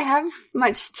don't think I have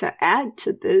much to add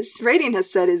to this. Radiant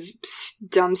has said his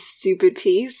dumb, stupid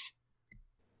piece.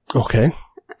 Okay.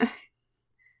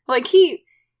 Like, he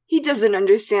doesn't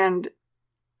understand,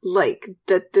 like,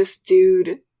 that this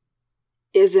dude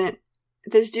is a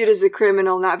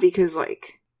criminal not because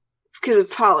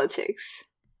of politics.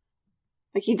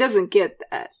 Like, he doesn't get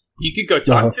that. You could go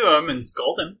talk to him and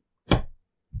scold him.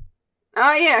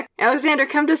 Oh yeah, Alexander,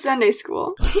 come to Sunday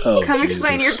school. Oh, come Jesus.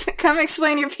 explain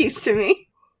your piece to me.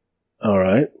 All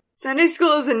right. Sunday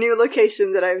school is a new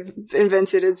location that I've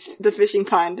invented. It's the fishing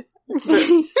pond,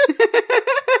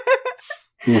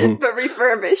 but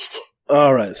refurbished.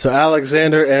 All right. So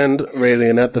Alexander and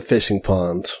Radiant at the fishing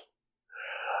pond.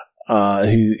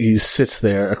 He sits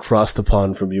there across the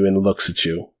pond from you and looks at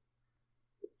you.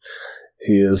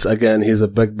 He's a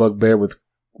big bugbear with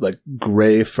like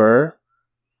gray fur.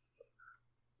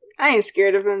 I ain't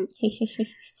scared of him.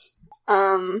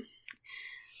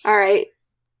 Alright.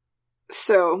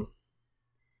 So,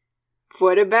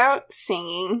 what about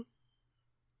singing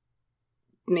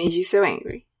made you so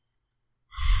angry?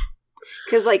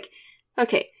 Because,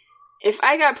 okay, if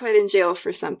I got put in jail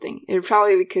for something, it would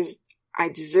probably be because I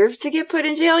deserve to get put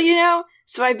in jail,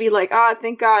 So I'd be like, oh,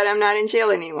 thank God I'm not in jail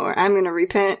anymore. I'm gonna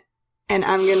repent, and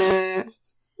I'm gonna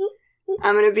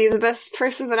be the best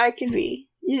person that I can be.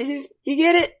 You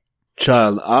get it?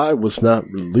 Child, I was not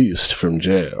released from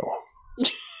jail.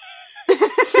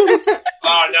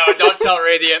 Oh no, don't tell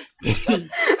Radiant.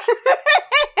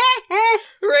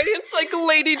 Radiant's like a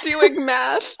lady doing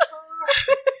math.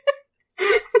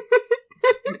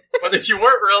 But if you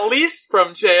weren't released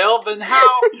from jail, then how?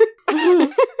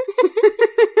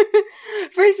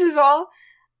 First of all,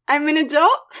 I'm an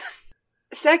adult.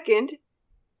 Second,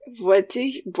 what do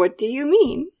you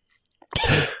mean?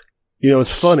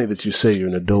 It's funny that you say you're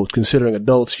an adult, considering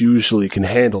adults usually can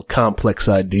handle complex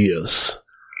ideas.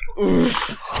 Get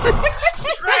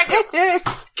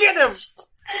him!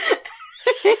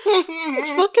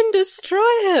 Fucking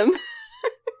destroy him.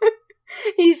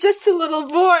 He's just a little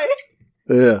boy.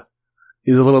 Yeah.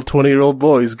 He's a little 20-year-old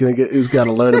boy who's got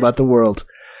to learn about the world.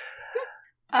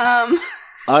 I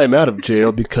am out of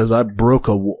jail because I broke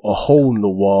a hole in the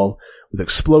wall with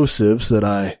explosives that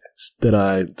I that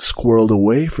I squirreled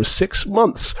away for 6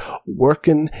 months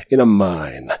working in a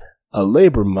mine, a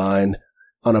labor mine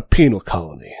on a penal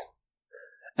colony.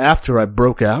 After I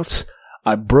broke out,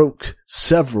 I broke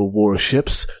several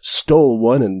warships, stole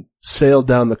one, and sailed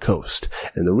down the coast.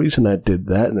 And the reason I did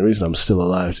that, and the reason I'm still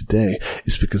alive today,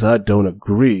 is because I don't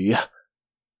agree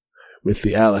with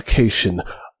the allocation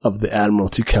of the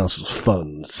Admiralty Council's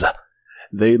funds.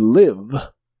 They live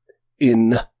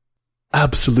in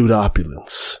absolute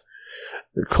opulence.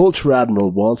 The Culture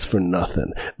Admiral wants for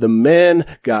nothing. The man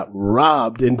got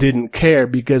robbed and didn't care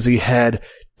because he had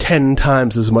 10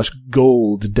 times as much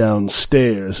gold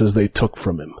downstairs as they took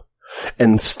from him.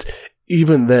 And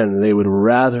even then, they would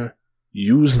rather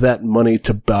use that money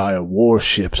to buy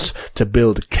warships, to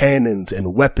build cannons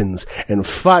and weapons, and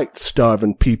fight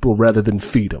starving people rather than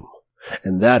feed them.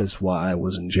 And that is why I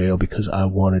was in jail, because I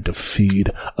wanted to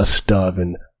feed a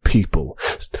starving people.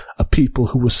 A people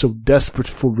who were so desperate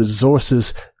for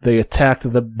resources, they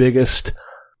attacked the biggest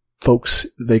folks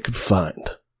they could find.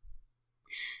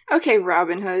 Okay,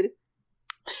 Robin Hood.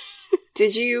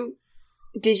 Did you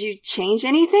change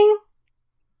anything?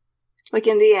 Like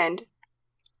in the end?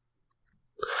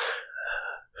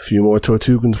 A few more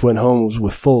Tortugans went home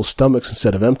with full stomachs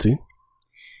instead of empty.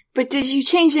 But did you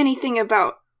change anything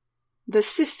about the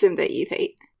system that you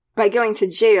hate? By going to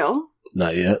jail?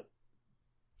 Not yet.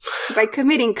 By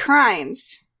committing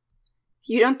crimes?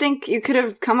 You don't think you could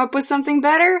have come up with something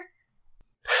better?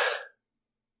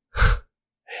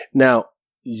 Now,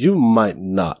 you might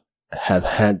not have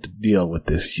had to deal with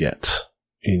this yet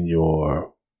in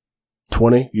your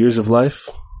 20 years of life,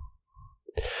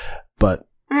 but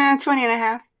 20 and a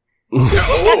half.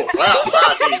 Oh, wow,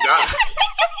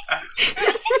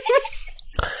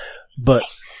 But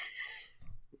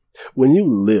when you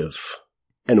live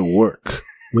and work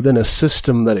within a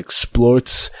system that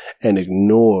exploits and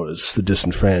ignores the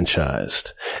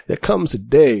disenfranchised, there comes a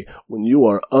day when you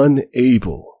are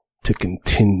unable to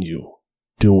continue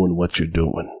doing what you're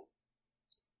doing.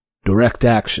 Direct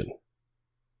action,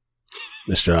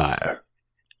 Mr. Eyre.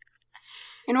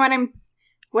 And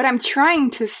what I'm trying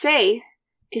to say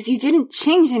is you didn't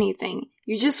change anything.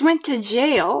 You just went to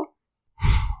jail.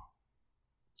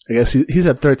 I guess he's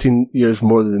had 13 years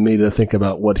more than me to think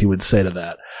about what he would say to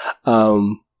that. Let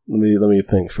me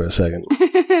think for a second.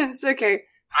 It's okay.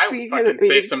 I would fucking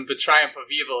say the triumph of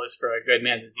evil is for a good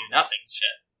man to do nothing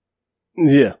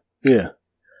shit. Yeah.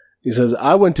 He says,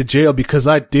 I went to jail because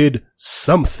I did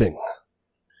something.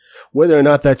 Whether or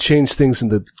not that changed things in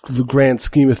the grand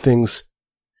scheme of things,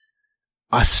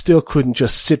 I still couldn't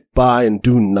just sit by and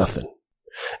do nothing.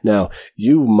 Now,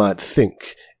 you might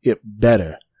think it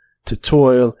better to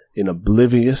toil in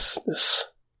obliviousness.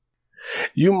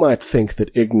 You might think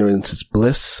that ignorance is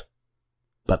bliss,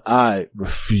 but I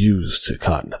refuse to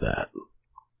cotton to that.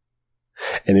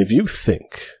 And if you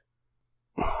think,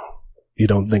 you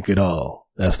don't think at all.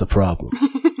 That's the problem.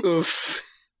 Oof.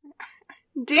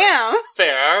 Damn.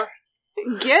 Fair.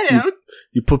 Get him.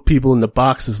 You put people in the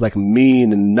boxes like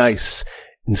mean and nice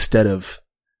instead of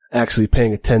actually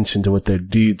paying attention to what their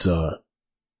deeds are.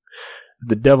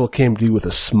 The devil came to you with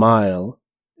a smile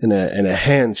and a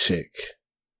handshake,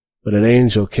 but an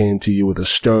angel came to you with a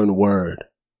stern word.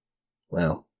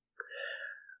 Well,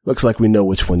 looks like we know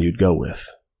which one you'd go with.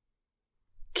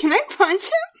 Can I punch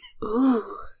him?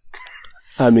 Ooh.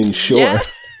 I mean, sure.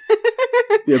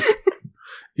 Yeah.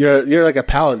 You're like a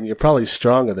paladin. You're probably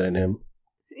stronger than him.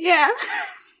 Yeah.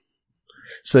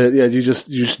 So yeah, you just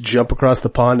jump across the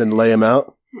pond and lay him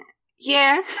out.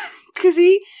 Yeah. 'Cause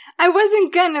I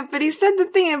wasn't gonna, but he said the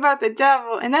thing about the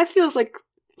devil, and that feels like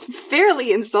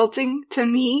fairly insulting to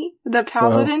me, the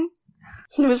paladin.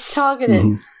 He was targeted.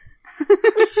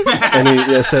 Mm-hmm.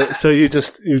 And so you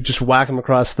just whack him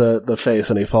across the face,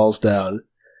 and he falls down,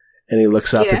 and he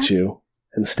looks up at you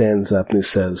and stands up and he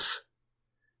says,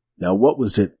 "Now, what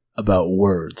was it about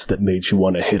words that made you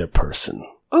want to hit a person?"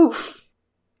 Oof.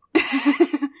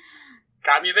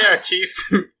 Got me there, Chief.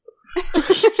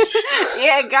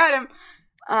 Yeah, got him.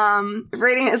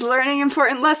 Rating is learning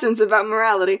important lessons about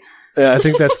morality. Yeah, I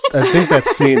think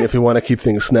that's seen if you want to keep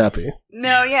things snappy.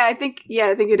 No, I think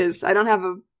it is. I don't have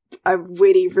a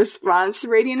witty response.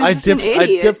 Radiant is just an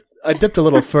idiot. I dipped a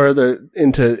little further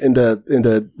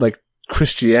into like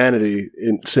Christianity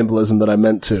in symbolism that I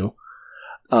meant to.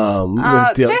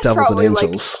 With devils and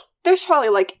angels. There's probably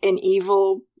like an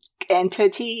evil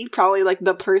entity, probably like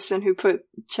the person who put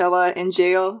Chella in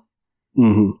jail.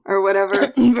 Mm-hmm. Or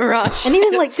whatever. Mirage. And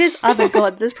even like there's other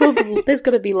gods. There's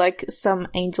got to be like some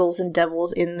angels and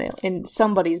devils in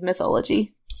somebody's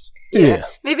mythology. Yeah.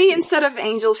 Maybe instead of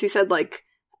angels, he said like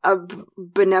a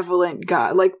benevolent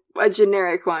god, like a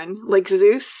generic one, like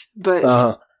Zeus,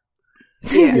 but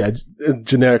yeah,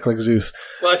 generic like Zeus.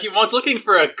 Well, if he was looking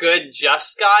for a good,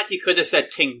 just god, he could have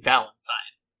said King Valentine.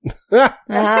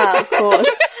 Of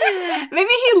course.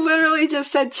 Maybe he literally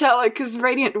just said Chella because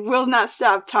Radiant will not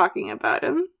stop talking about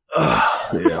him.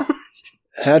 Yeah.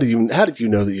 How did you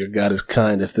know that your god is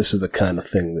kind if this is the kind of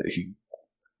thing that he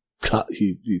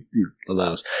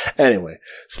allows? Anyway,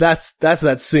 so that's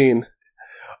that scene.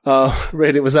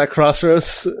 Radiant, was that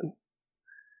Crossroads?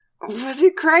 Was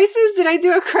it Crisis? Did I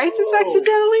do a Crisis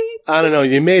accidentally? I don't know.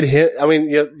 You made him. I mean,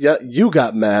 you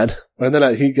got mad, and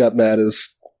then he got mad as.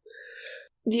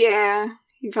 Yeah,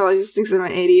 he probably just thinks I'm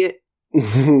an idiot.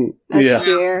 That's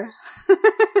fair.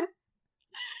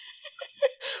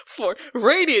 Ford,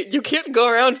 Radiant, you can't go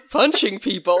around punching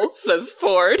people, says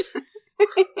Ford.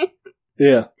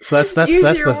 Yeah, so that's the Use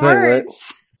thing, right?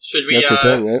 Should we That's the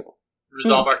thing, right?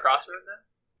 resolve our crossroad then?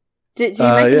 Did you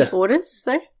make any orders,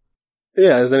 though?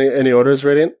 Yeah, is any orders,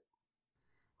 Radiant?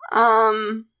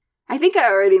 I think I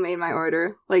already made my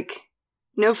order. Like,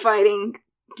 no fighting.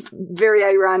 Very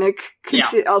ironic,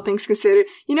 all things considered.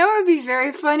 You know what would be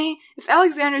very funny? If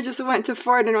Alexander just went to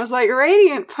Ford and was like,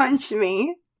 Radiant, punch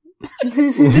me.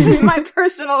 This is my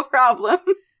personal problem.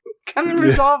 Come and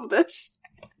resolve this.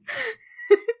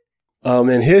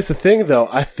 And here's the thing, though.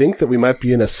 I think that we might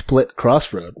be in a split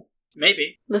crossroad.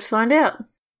 Maybe. Let's find out.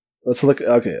 Let's look.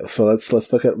 Okay, so let's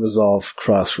look at resolve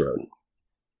crossroad.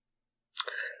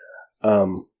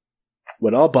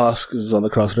 When all boxes on the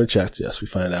crossroad are checked, yes, we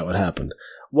find out what happened.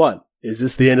 1, is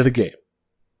this the end of the game?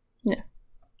 No.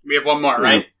 We have one more,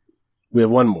 right? We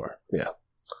have one more, yeah.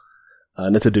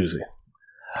 And it's a doozy.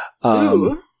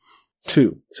 Ooh.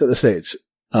 2, set the stage.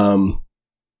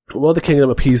 Will the kingdom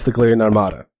appease the Galarian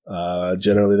Armada?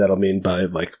 Generally that'll mean by,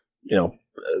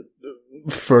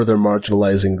 further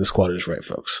marginalizing the squatters' right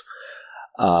folks.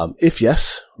 If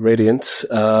yes, Radiant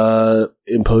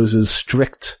imposes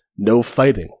strict no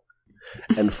fighting,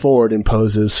 and Ford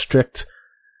imposes strict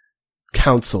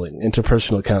counseling,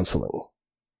 interpersonal counseling.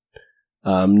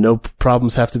 No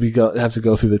problems have to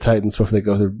go through the Titans before they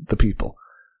go through the people.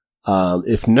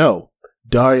 If no,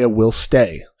 Daria will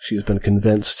stay. She's been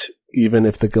convinced, even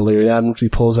if the Galarian Admiralty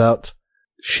pulls out,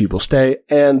 she will stay,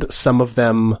 and some of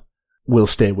them will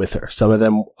stay with her. Some of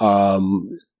them,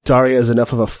 Daria is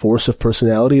enough of a force of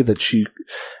personality that she,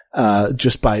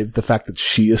 just by the fact that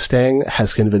she is staying,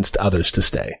 has convinced others to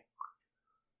stay.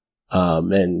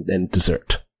 And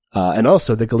desert. And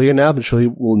also, the Galarian Admiralty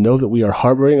will know that we are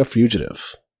harboring a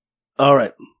fugitive.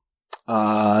 Alright.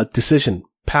 Decision.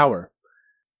 Power.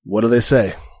 What do they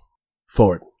say?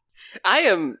 Forward. I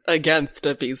am against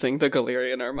appeasing the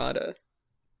Galarian Armada.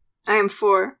 I am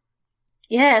for.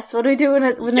 Yes, what do we do when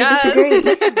they Yes! disagree?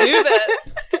 Do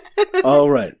this!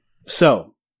 Alright.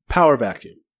 So, power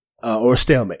vacuum. Or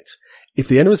stalemate. If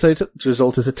the end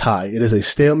result is a tie, it is a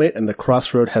stalemate and the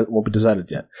crossroad won't be decided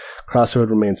yet. Crossroad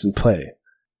remains in play.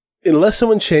 Unless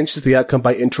someone changes the outcome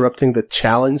by interrupting the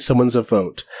challenge someone's a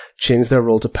vote, change their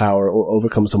role to power, or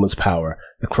overcome someone's power,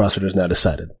 the crossroad is now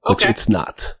decided. Which it's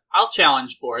not. I'll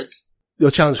challenge Ford's. You'll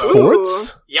challenge Ooh.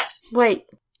 Ford's? Yes. Wait,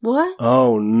 what?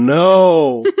 Oh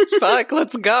no. Fuck,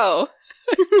 let's go.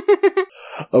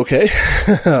 Okay.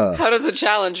 How does a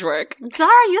challenge work?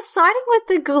 Zara, you're siding with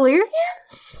the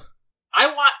Galarians?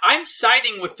 I'm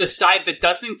siding with the side that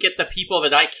doesn't get the people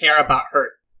that I care about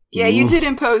hurt. Yeah, you did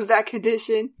impose that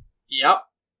condition. Yep.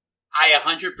 I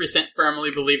 100%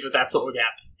 firmly believe that that's what would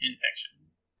happen in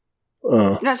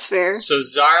fiction. That's fair. So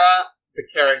Zara, the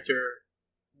character,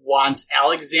 wants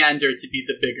Alexander to be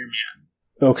the bigger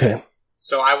man. Okay.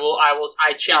 So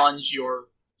I challenge your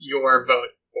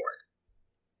vote for it.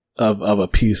 Of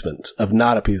appeasement. Of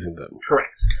not appeasing them.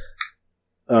 Correct.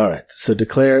 Alright, so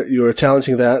declare you are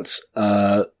challenging that.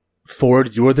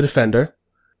 Ford, you're the defender.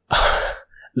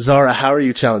 Zara, how are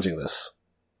you challenging this?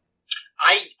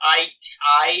 I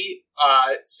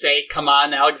say, come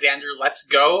on, Alexander, let's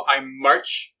go. I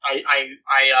march. I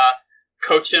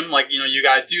coach him like, you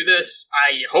gotta do this.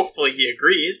 Hopefully he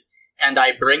agrees. And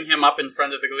I bring him up in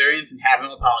front of the Galarians and have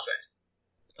him apologize.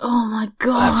 Oh my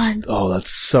god.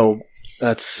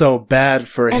 That's so bad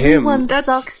for Everyone him.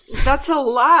 sucks. That's a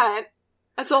lot.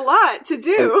 That's a lot to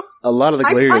do. A lot of the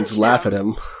I Galarians punched laugh him. at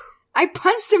him. I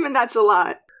punched him and that's a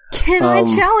lot. Can I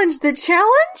challenge the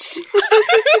challenge?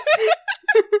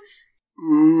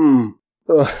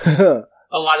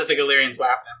 A lot of the Galarians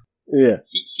laugh at him. Yeah.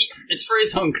 It's for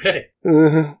his own good.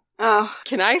 Oh.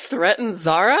 Can I threaten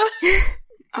Zara?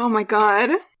 Oh my god.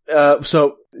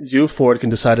 So you, Ford, can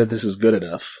decide if this is good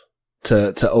enough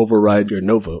to override your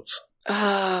no votes.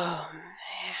 Oh,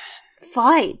 man.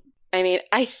 Fight. I mean,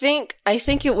 I think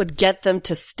it would get them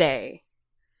to stay.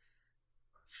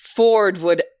 Ford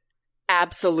would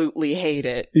absolutely hate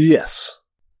it. Yes.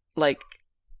 Like,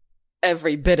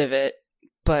 every bit of it.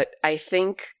 But I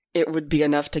think it would be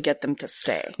enough to get them to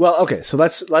stay. Well, okay, so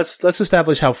let's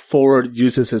establish how Ford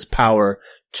uses his power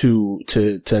to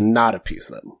not appease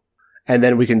them. And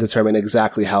then we can determine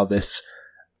exactly how this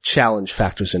challenge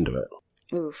factors into it.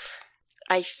 Oof.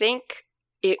 I think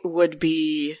it would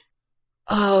be...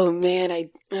 Oh, man,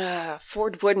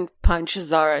 Ford wouldn't punch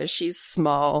Zara. She's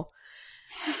small.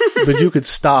 But you could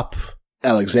stop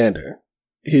Alexander.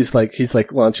 He's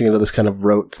launching into this kind of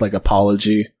rote, like,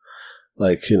 apology.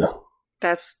 Like, you know.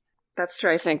 That's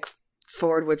true. I think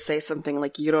Ford would say something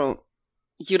like, you don't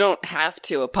have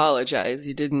to apologize.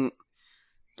 You didn't,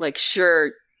 like,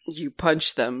 sure, you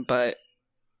punched them, but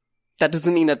that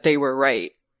doesn't mean that they were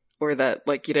right. Or that,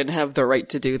 like, you didn't have the right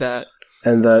to do that.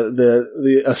 And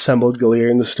the assembled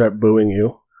Galerians start booing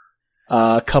you.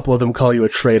 A couple of them call you a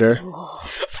traitor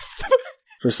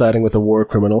for siding with a war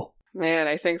criminal. Man,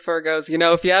 I think Ford goes,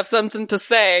 if you have something to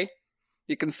say,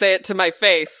 you can say it to my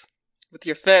face with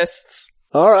your fists.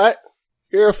 All right.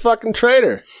 You're a fucking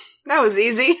traitor. That was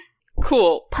easy.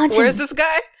 Cool. Punch Where's him. this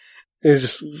guy? He's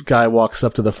just guy walks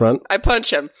up to the front. I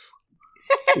punch him.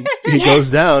 He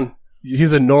goes down.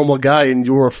 He's a normal guy, and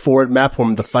you were Ford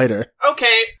Mapham, the fighter.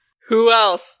 Okay, Who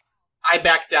else? I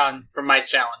back down from my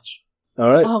challenge. All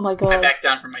right. Oh my I god. back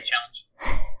down from my challenge.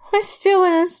 We're still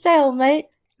in a stalemate.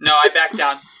 No, I back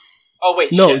down. Oh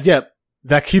wait, No, shit. yeah,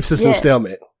 that keeps us in Yeah.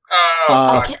 stalemate.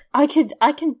 Oh, fuck. I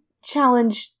can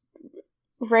challenge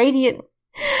Radiant.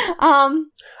 All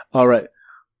right.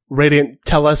 Radiant,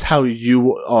 tell us how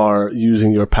you are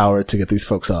using your power to get these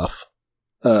folks off.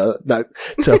 Not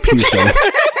to appease them.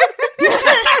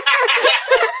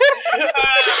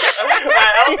 A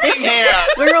helping hand.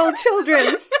 We're all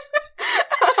children.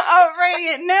 Oh,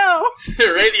 Radiant, no.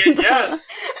 Radiant,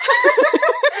 yes.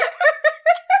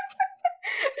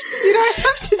 You don't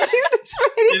have to do this,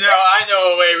 Radiant. I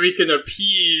know a way we can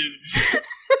appease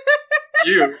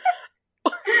you.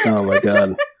 Oh my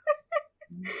god.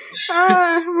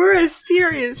 We're a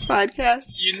serious podcast.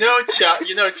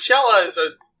 Chella is a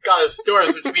god of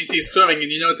storms, which means he's swimming,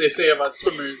 and you know what they say about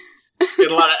swimmers.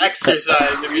 Get a lot of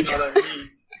exercise, if you know what I mean.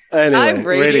 Anyway, I'm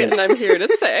Radiant, and I'm here to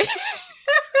say.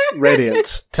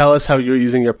 Radiant, tell us how you're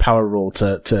using your power rule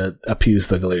to appease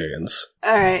the Galerians.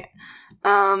 All right.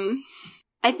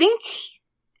 I think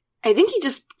he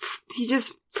just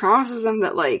promises them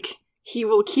that, like, he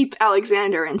will keep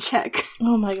Alexander in check.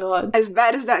 Oh my god. As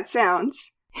bad as that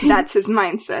sounds, that's his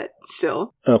mindset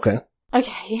still. Okay.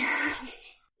 Okay.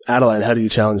 Adeline, how do you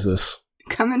challenge this?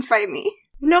 Come and fight me.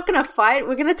 We're not gonna fight,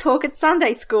 we're gonna talk at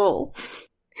Sunday school.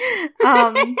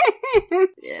 How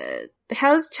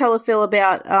does Chella feel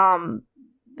about,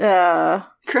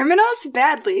 Criminals?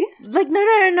 Badly. like,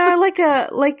 no,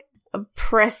 like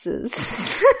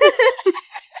oppressors.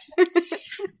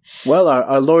 Well,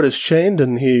 our Lord is chained,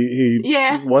 and he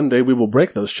Yeah. one day we will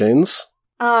break those chains.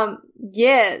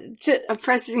 Yeah.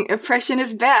 Oppression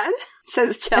is bad,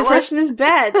 says Chella. Oppression is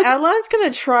bad. Adeline's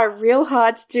gonna try real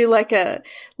hard to do like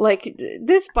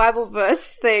this Bible verse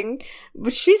thing,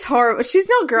 but she's horrible. She's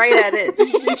not great at it.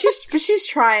 but she's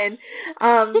trying.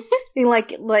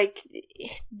 Like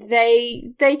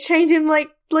they chained him like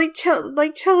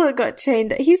Chella got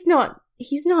chained. He's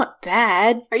not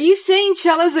bad. Are you saying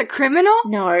Chella's a criminal?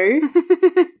 No.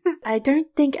 I don't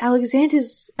think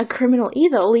Alexander's a criminal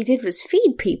either. All he did was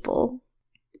feed people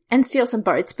and steal some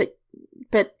boats, but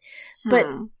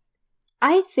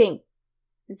I think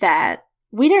that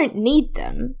we don't need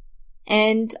them,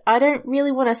 and I don't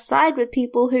really want to side with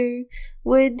people who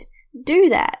would do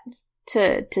that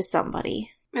to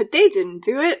somebody. But they didn't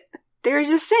do it. They were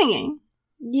just singing.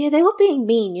 Yeah, they were being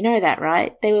mean, you know that,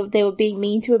 right? They were being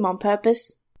mean to him on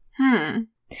purpose.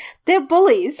 They're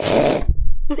bullies. they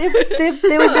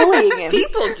were bullying him.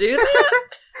 People do that?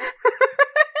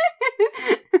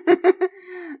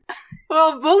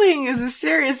 Well, bullying is a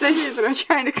serious issue that I'm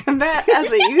trying to combat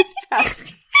as a youth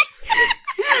pastor.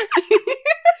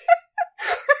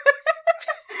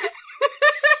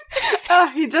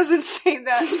 He doesn't say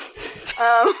that.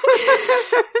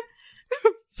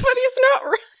 But he's not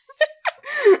right.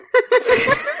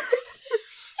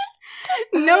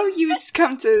 No youths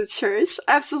come to the church.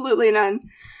 Absolutely none.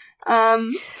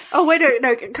 Oh wait,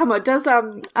 no, come on. Does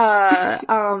Momo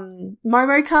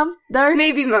come though?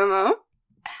 Maybe Momo.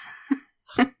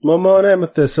 Momo and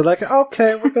Amethyst are like,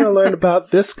 okay, we're gonna learn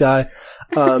about this guy.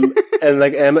 And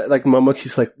like Momo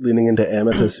keeps like leaning into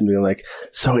Amethyst and being like,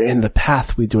 so in the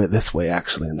path we do it this way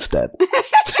actually instead.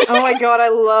 Oh my god, I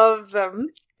love them.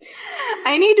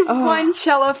 I need one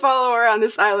cello follower on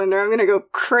this island, or I'm gonna go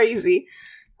crazy.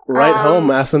 Right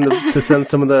home, ask them to send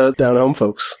some of the down home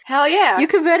folks. Hell yeah! You're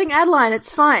converting Adeline,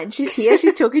 it's fine. She's here,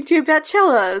 she's talking to you about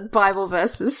cello Bible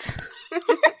verses.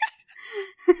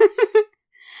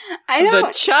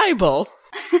 The Bible.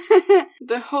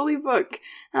 The holy book.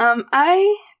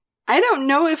 I don't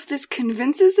know if this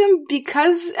convinces him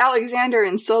because Alexander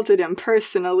insulted him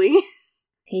personally.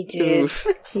 He did. Oof.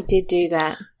 He did do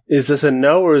that. Is this a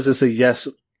no or is this a yes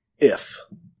if?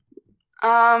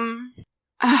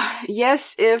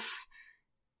 Yes, if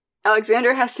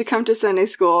Alexander has to come to Sunday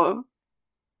school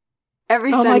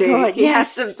every Sunday. My God, he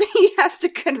has to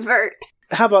convert.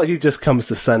 How about he just comes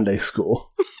to Sunday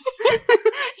school?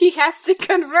 He has to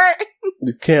convert.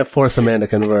 You can't force a man to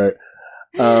convert.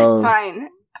 Fine.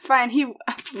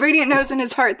 Radiant knows in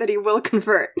his heart that he will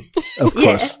convert. Of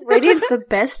course. Yeah, Radiant's the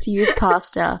best youth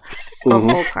pastor of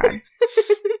all time.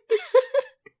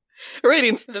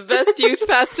 Radiant's the best youth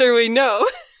pastor we know.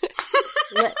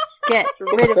 Let's get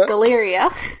rid of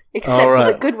Galeria, except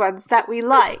for the good ones that we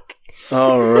like.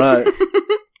 All right.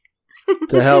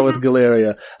 To hell with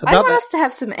Galeria. I want us to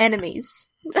have some enemies.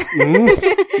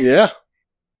 Yeah.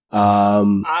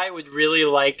 I would really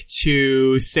like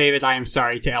to say that I am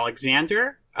sorry to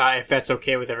Alexander, if that's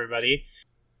okay with everybody.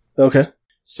 Okay.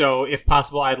 So, if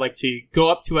possible, I'd like to go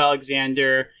up to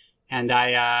Alexander and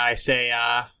I say,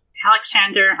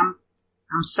 Alexander, I'm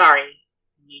sorry.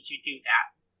 I need you to do that.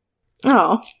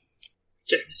 Oh.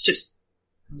 It's just,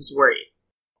 I was worried.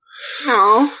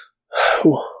 No.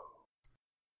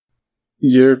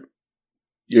 You're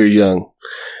young.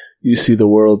 You see the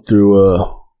world through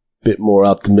a bit more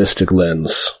optimistic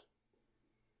lens.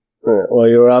 Well,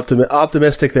 you're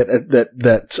optimistic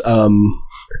that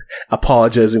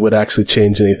apologizing would actually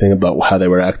change anything about how they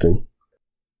were acting.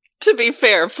 To be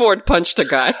fair, Ford punched a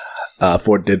guy.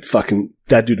 Ford did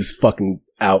that dude is fucking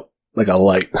out like a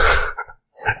light.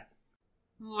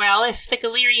 Well, if the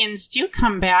Galerians do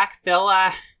come back, they'll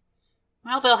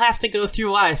have to go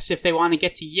through us if they want to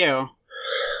get to you.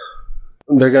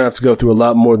 They're gonna have to go through a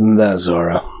lot more than that,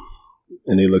 Zara.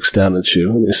 And he looks down at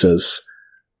you and he says,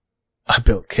 I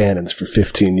built cannons for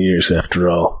 15 years after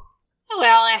all.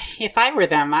 Well, if I were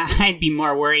them, I'd be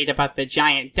more worried about the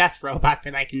giant death robot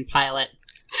that I can pilot.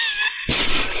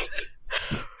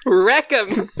 Wreck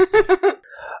him!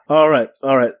 Alright.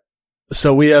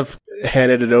 So we have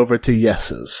handed it over to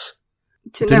yeses.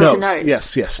 To no's.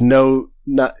 no's. Yes. No,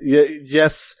 not,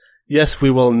 yes,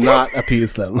 we will not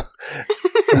appease them.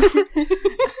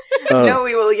 No,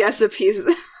 we will appease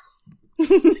them.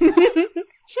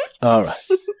 Alright.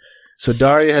 So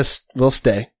Daria will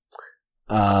stay.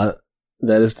 That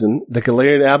is the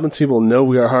Galarian Admiralty will know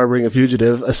we are harboring a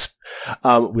fugitive.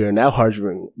 We are now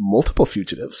harboring multiple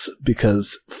fugitives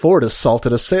because Ford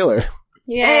assaulted a sailor.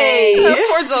 Yay!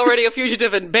 Ford's already a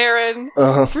fugitive in Baron.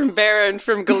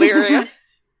 From Galeria.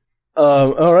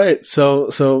 Alright,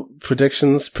 so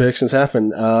predictions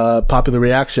happen. Popular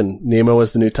reaction. Nemo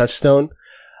is the new touchstone.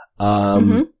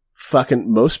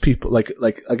 Fucking most people, like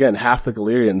again, half the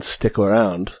Galerians stick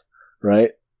around,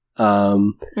 right?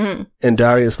 And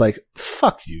Daria's like,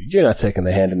 fuck you, you're not taking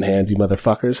the hand in hand, you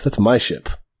motherfuckers, that's my ship.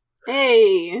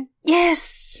 Hey.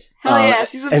 Yes! Hell yeah,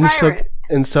 she's a pirate.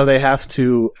 So they have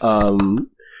to,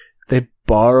 they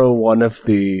borrow one of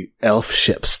the elf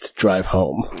ships to drive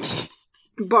home.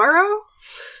 Borrow?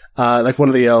 Like one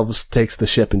of the elves takes the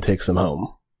ship and takes them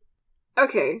home.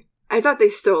 Okay. I thought they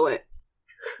stole it.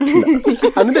 No.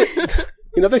 I mean, they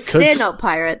could. They're not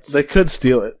pirates. They could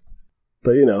steal it,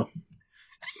 but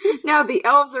Now the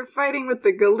elves are fighting with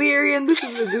the Galerian. This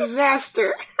is a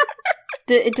disaster.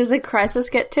 Does a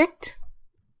crisis get ticked?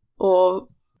 Or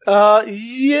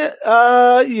yeah.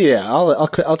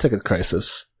 I'll take a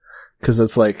crisis because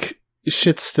it's like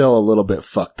shit's still a little bit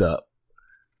fucked up.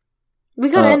 we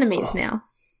got enemies now.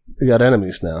 We got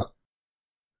enemies now.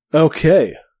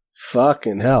 Okay,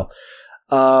 fucking hell.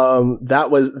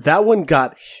 That one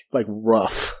got like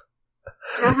rough.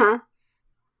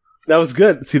 That was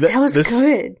good. See that was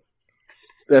good.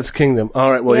 That's Kingdom.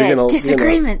 All right. Well, you're gonna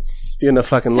disagreements. You're gonna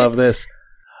fucking love this.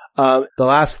 The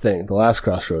last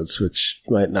crossroads, which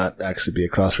might not actually be a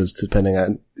crossroads, depending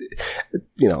on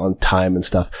on time and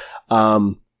stuff.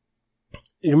 You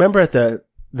remember at the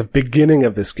beginning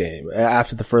of this game,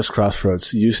 after the first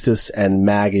crossroads, Eustace and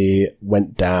Maggie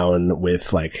went down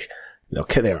with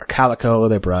they were Calico.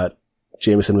 They brought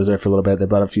Jameson was there for a little bit. They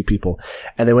brought a few people,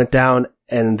 and they went down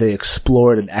and they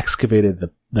explored and excavated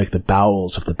the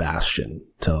bowels of the bastion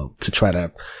to try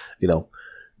to,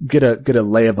 get a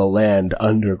lay of the land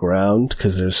underground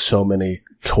because there's so many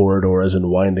corridors and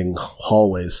winding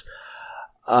hallways.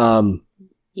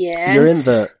 Yes. You're in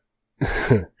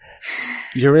the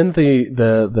you're in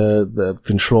the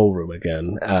control room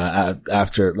again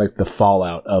after like the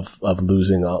fallout of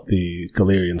losing all the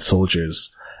Galerian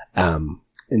soldiers. And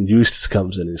Eustace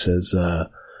comes in and says,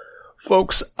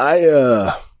 "Folks,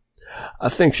 I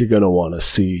think you're gonna want to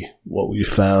see what we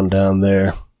found down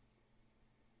there."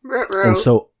 Ruh-roh. And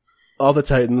so all the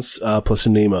Titans plus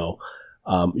Nemo,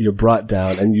 you're brought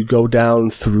down, and you go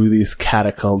down through these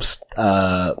catacombs,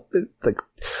 like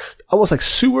almost like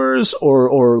sewers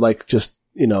or like just,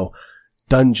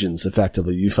 dungeons.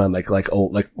 Effectively, you find like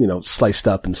old, sliced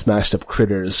up and smashed up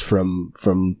critters from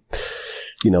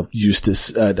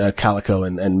Eustace, Calico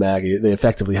and Maggie. They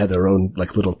effectively had their own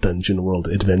like little dungeon world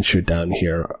adventure down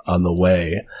here on the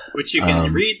way, which you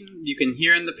can read, you can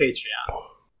hear in the Patreon.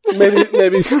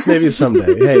 Maybe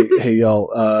someday. Hey,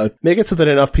 y'all, make it so that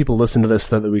enough people listen to this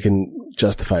so that we can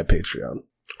justify Patreon.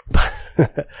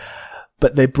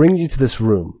 But they bring you to this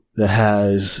room that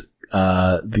has,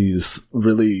 these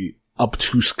really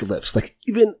obtuse glyphs. Like,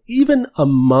 even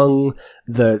among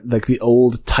the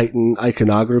old Titan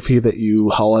iconography that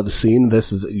you all have seen,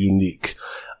 this is unique,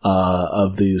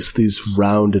 of these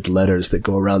rounded letters that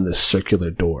go around this circular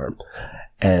door.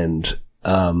 And,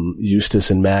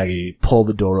 Eustace and Maggie pull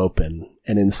the door open,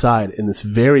 and inside, in this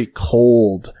very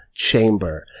cold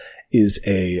chamber, is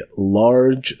a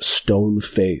large stone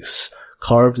face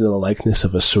carved in the likeness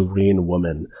of a serene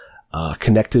woman,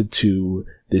 connected to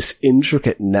this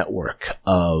intricate network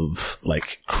of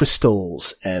like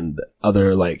crystals and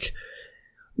other like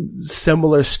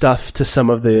similar stuff to some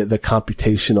of the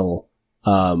computational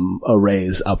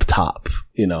arrays up top,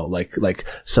 like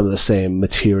some of the same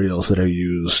materials that are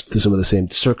used, some of the same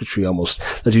circuitry almost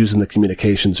that's used in the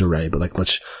communications array, but like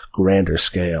much grander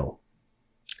scale.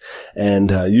 And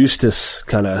Eustace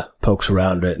kind of pokes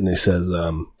around it and he says,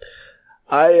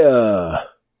 I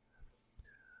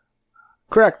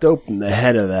cracked open the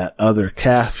head of that other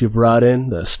calf you brought in,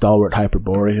 the stalwart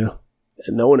Hyperborea,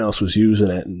 and no one else was using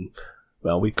it, and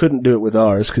well, we couldn't do it with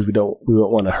ours because we don't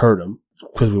want to hurt him,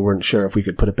 because we weren't sure if we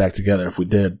could put it back together if we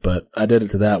did, but I did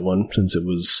it to that one since it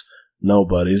was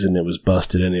nobody's and it was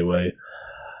busted anyway.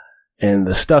 And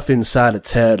the stuff inside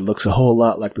its head looks a whole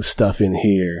lot like the stuff in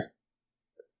here,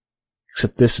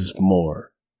 except this is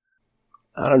more.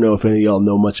 I don't know if any of y'all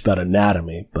know much about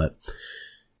anatomy, but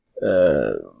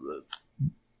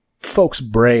folks'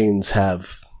 brains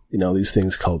have, these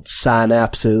things called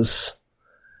synapses,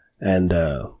 and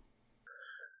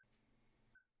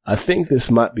I think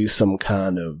this might be some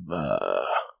kind of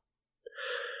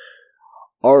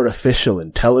artificial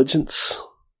intelligence.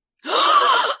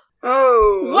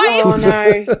 Oh. Wife! Oh no.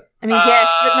 I mean, yes,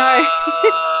 but no.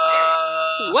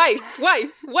 Wife!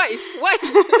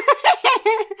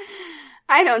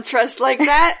 I don't trust like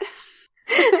that.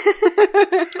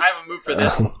 I have a move for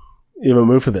this. You have a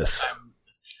move for this?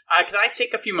 Can I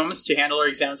take a few moments to handle or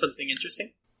examine something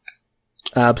interesting?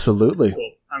 Absolutely.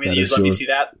 Cool. I'm going to use Let Me See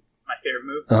That, my favorite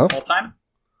move of all time.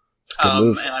 Good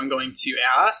move. And I'm going to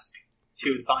ask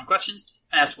two of the following questions.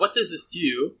 I ask, what does this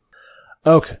do?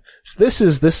 Okay. So this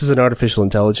is an artificial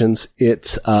intelligence.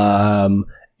 It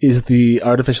is the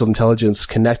artificial intelligence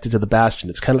connected to the Bastion.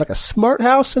 It's kind of like a smart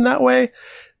house in that way,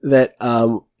 that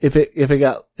if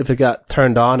it got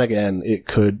turned on again, it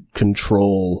could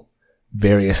control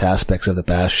various aspects of the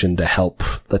Bastion to help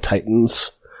the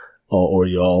Titans or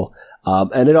y'all.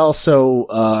 And it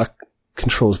also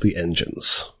controls the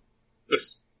engines.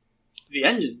 The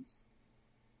engines?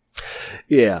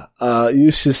 Yeah.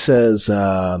 Eustace says,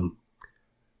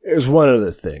 there's one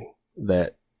other thing,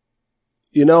 that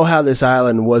how this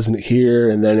island wasn't here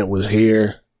and then it was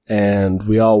here, and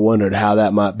we all wondered how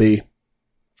that might be?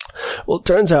 Well, it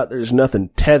turns out there's nothing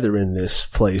tethering this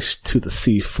place to the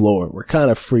sea floor. We're kind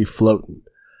of free floating.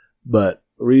 But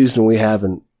the reason we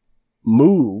haven't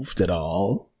moved at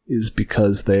all is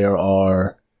because there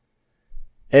are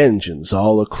engines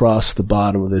all across the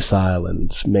bottom of this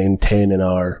island maintaining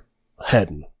our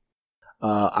heading.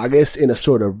 I guess in a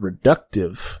sort of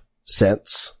reductive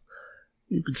sense,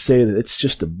 you could say that it's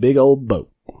just a big old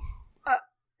boat.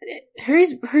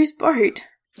 Whose boat?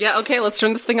 Yeah, okay, let's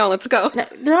turn this thing on. Let's go.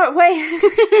 No, wait.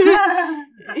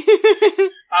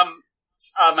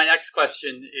 My next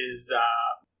question is,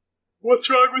 what's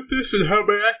wrong with this and how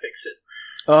may I fix it?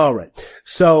 All right.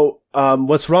 So,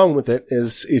 what's wrong with it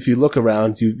is if you look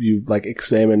around, you like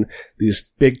examine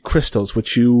these big crystals,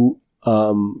 which you,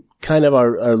 kind of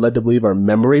are led to believe are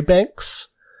memory banks.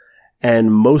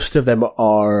 And most of them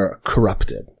are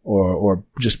corrupted or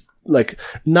just like,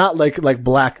 not like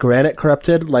black granite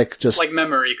corrupted, like just like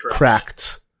memory corrupted.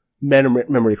 Cracked.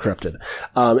 Memory corrupted.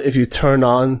 If you turn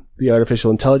on the artificial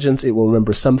intelligence. It will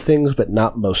remember some things, but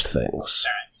not most things.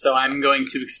 Alright, so I'm going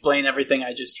to explain everything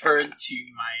I just heard to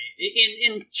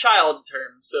in child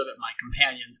terms so that my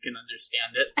companions can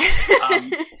understand it.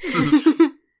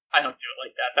 I don't do it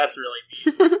like that. That's really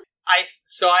mean. I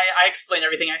explain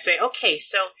everything. I say, okay,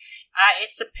 so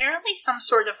it's apparently some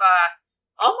sort of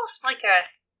almost like a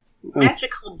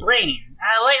magical brain,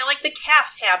 like the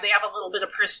calves have. They have a little bit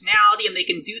of personality and they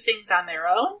can do things on their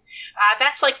own.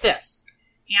 That's like this.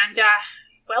 And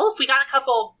well, if we got a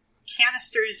couple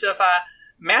canisters of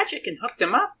magic and hooked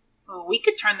them up, we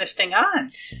could turn this thing on.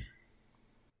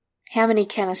 How many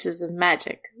canisters of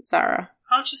magic, Zara?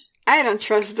 I don't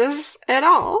trust this at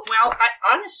all. Well,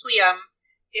 honestly,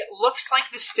 it looks like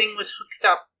this thing was hooked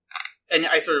up, and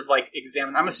I sort of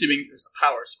examine. I'm assuming there's a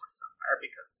power source somewhere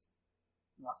because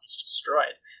unless it's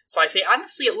destroyed. So I say,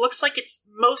 honestly, it looks like it's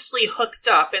mostly hooked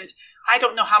up, and I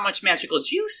don't know how much magical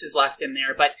juice is left in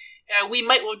there, but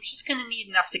we're just going to need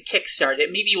enough to kickstart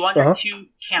it. Maybe one or two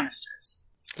canisters.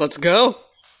 Let's go.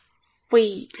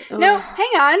 No,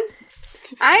 hang on.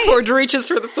 Ford reaches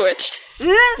for the switch. Hang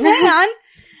on.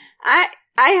 I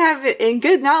have it in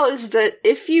good knowledge that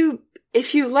if you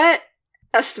let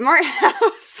a smart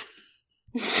house,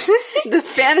 the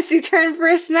fantasy term for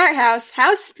a smart house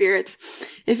spirits,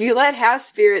 if you let house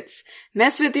spirits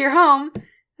mess with your home,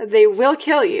 they will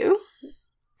kill you.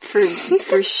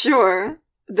 For sure.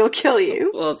 They'll kill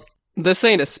you. Well, this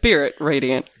ain't a spirit,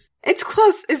 Radiant. It's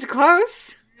close. It's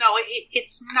close. No,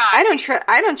 it's not. I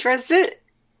don't trust it.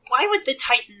 Why would the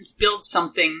Titans build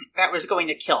something that was going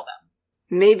to kill them?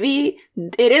 Maybe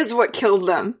it is what killed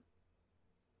them.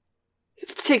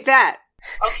 Take that.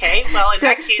 Okay, well, in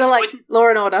that case, wouldn't... Law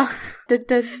and Order.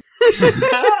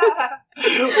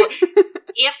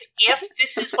 If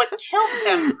this is what killed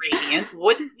them, Radiant,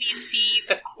 wouldn't we see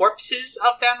the corpses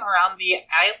of them around the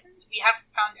island? We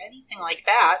haven't found anything like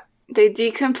that. They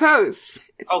decompose.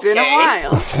 It's been a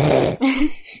while.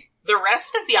 The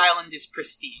rest of the island is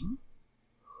pristine.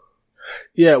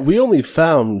 Yeah, we only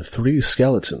found 3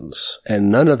 skeletons,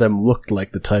 and none of them looked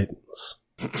like the Titans.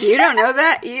 You don't know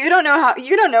that? You don't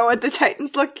know what the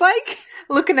Titans looked like?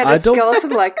 Looking at a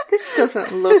skeleton like, this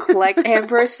doesn't look like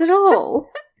Ambrose at all.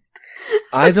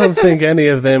 I don't think any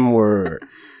of them were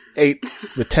 8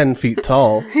 to 10 feet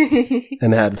tall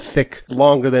and had thick,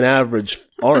 longer than average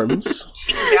arms.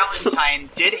 King Valentine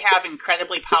did have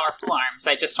incredibly powerful arms.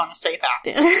 I just want to say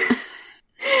that.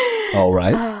 All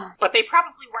right. But they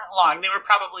probably weren't long. They were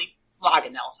probably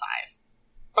Laganel-sized.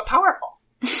 But powerful.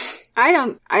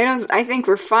 I think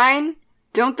we're fine.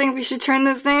 Don't think we should turn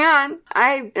this thing on.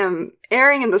 I am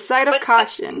erring in the side of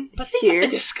caution but think here. of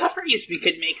the discoveries we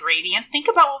could make, Radiant. Think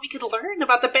about what we could learn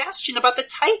about the Bastion, about the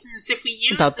Titans, if we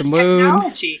use about this the moon.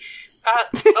 Technology.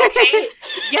 Okay,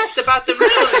 yes, about the moon.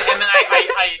 And then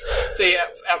I say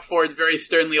at Ford very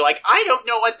sternly, I don't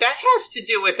know what that has to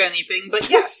do with anything, but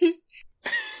yes.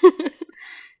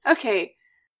 Okay.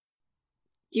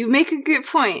 You make a good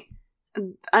point.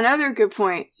 Another good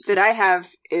point that I have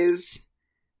is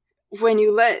when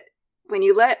you let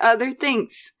other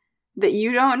things that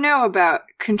you don't know about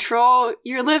control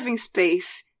your living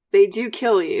space, they do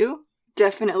kill you.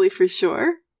 Definitely, for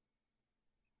sure.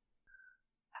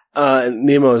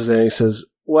 Nemo's there and he says,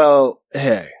 well,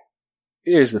 hey,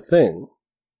 here's the thing.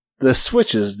 The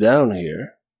switch is down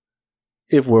here.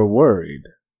 If we're worried,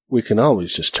 we can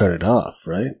always just turn it off,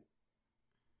 right?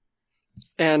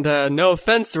 And, no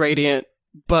offense, Radiant,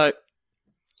 but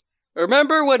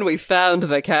remember when we found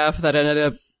the calf that ended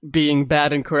up being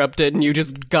bad and corrupted and you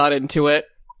just got into it,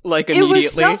 immediately? It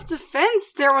was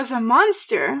self-defense. There was a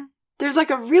monster. There's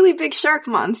a really big shark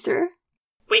monster.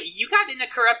 Wait, you got in a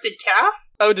corrupted calf?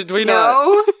 Oh, did we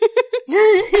not?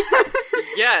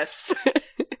 Yes.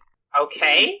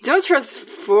 Okay. Don't trust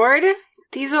Ford.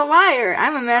 He's a liar.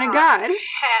 I'm a man of God.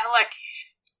 Look,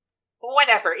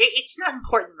 whatever. It's not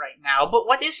important right now, but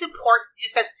what is important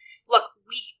is that, look,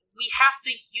 we have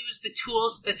to use the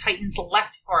tools that the Titans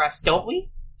left for us, don't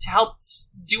we? To help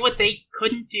do what they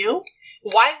couldn't do?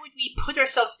 Why would we put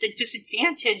ourselves at a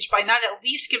disadvantage by not at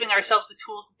least giving ourselves the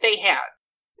tools that they had?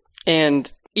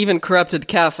 And even corrupted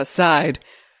calf aside,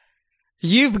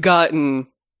 you've gotten,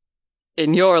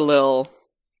 in your little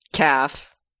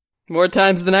calf, more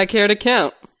times than I care to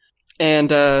count. And,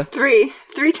 3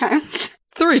 times.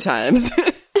 3 times.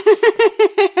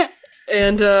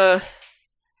 And,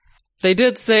 they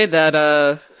did say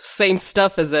that, same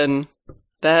stuff as in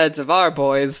the heads of our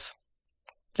boys.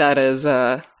 That is,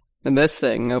 in this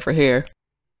thing over here.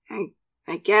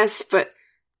 I guess, but,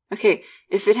 okay,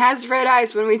 if it has red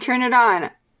eyes when we turn it on,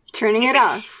 turning it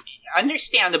off.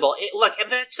 Understandable. Look, if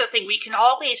that's the thing, we can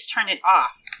always turn it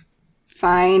off.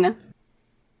 Fine.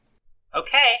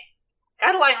 Okay.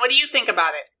 Adeline, what do you think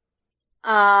about it?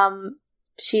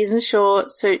 She isn't sure,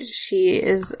 so she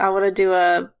is. I want to do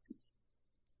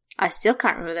I still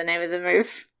can't remember the name of the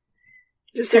move.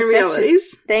 Discern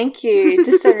realities. Thank you.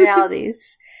 Discern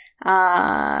realities.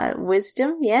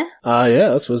 Wisdom, yeah? Yeah,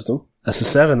 that's wisdom. That's a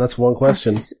 7. That's one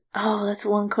question. That's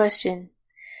one question.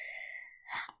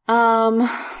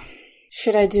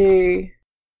 Should I do...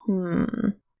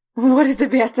 What is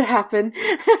about to happen?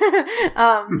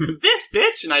 This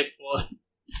bitch, and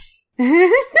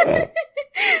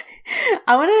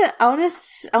I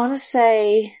wanna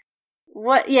say...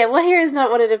 What here is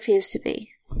not what it appears to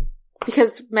be.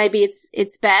 Because maybe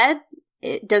it's bad.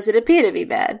 Does it appear to be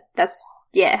bad?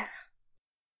 Yeah.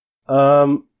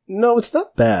 No, it's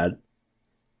not bad.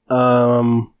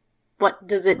 What,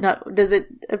 does it not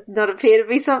appear to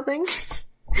be something?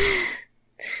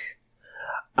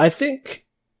 I think,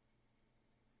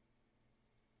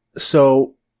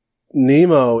 so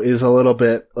Nemo is a little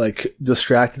bit, like,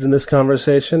 distracted in this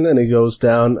conversation, and he goes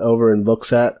down over and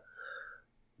looks at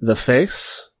the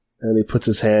face, and he puts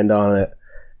his hand on it,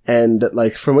 and,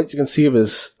 like, from what you can see of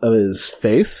his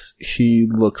face, he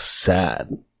looks sad.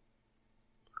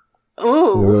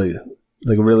 Ooh.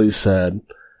 Really sad.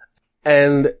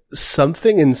 And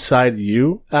something inside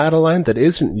you, Adeline, that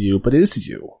isn't you, but is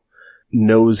you,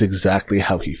 knows exactly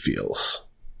how he feels.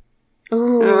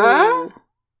 Ooh.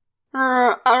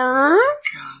 God,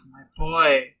 my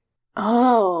boy.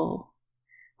 Oh.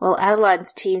 Well,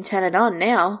 Adeline's team turn it on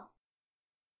now.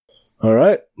 All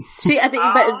right. I think,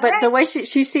 but the way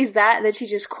she sees that, and then she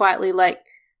just quietly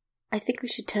I think we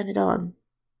should turn it on.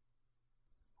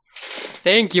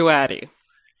 Thank you, Addie.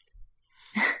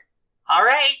 All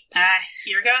right,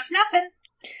 here goes nothing.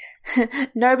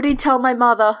 Nobody tell my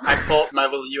mother. I pull my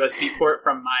little USB port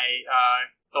from my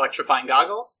electrifying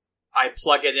goggles. I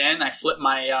plug it in. I flip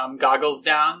my goggles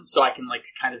down so I can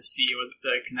kind of see what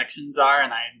the connections are,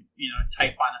 and I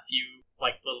type on a few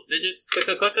little digits, click,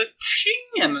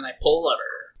 shing, and then I pull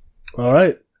lever. All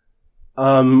right.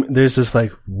 There's this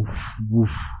woof,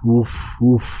 woof, woof,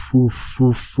 woof, woof,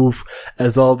 woof, woof,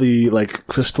 as all the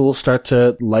crystals start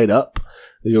to light up.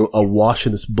 You're awash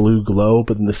in this blue glow,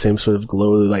 but in the same sort of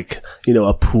glow,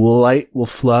 a pool light will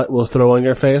throw on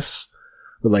your face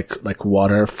with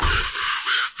water,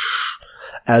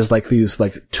 as these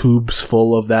tubes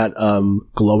full of that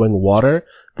glowing water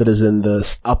that is in the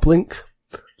uplink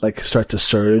start to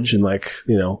surge, and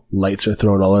lights are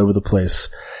thrown all over the place,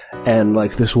 and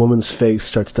this woman's face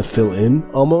starts to fill in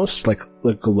almost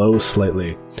glow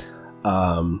slightly,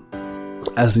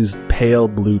 as these pale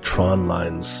blue Tron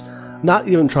lines. Not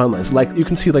even Tron lines. You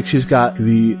can see, she's got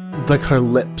her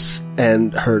lips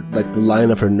and her, the line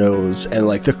of her nose, and,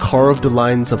 the carved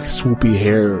lines of swoopy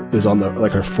hair is on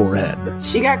her forehead.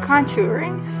 She got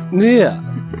contouring? Yeah,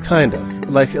 kind of.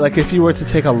 Like if you were to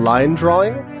take a line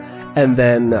drawing, and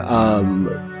then,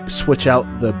 switch out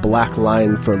the black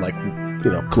line for,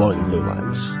 glowing blue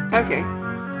lines. Okay.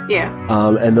 Yeah.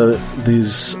 And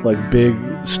these, big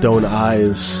stone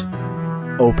eyes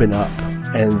open up,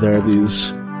 and there are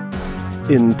these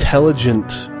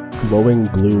intelligent, glowing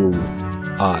blue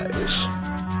eyes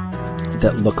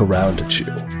that look around at you.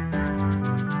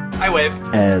 I wave.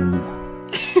 And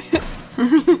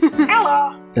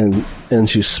hello. And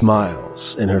she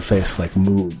smiles, and her face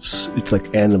moves. It's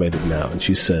animated now, and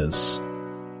she says,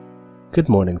 "Good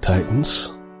morning,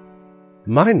 Titans.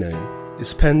 My name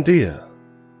is Pandia.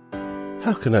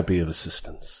 How can I be of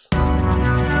assistance?"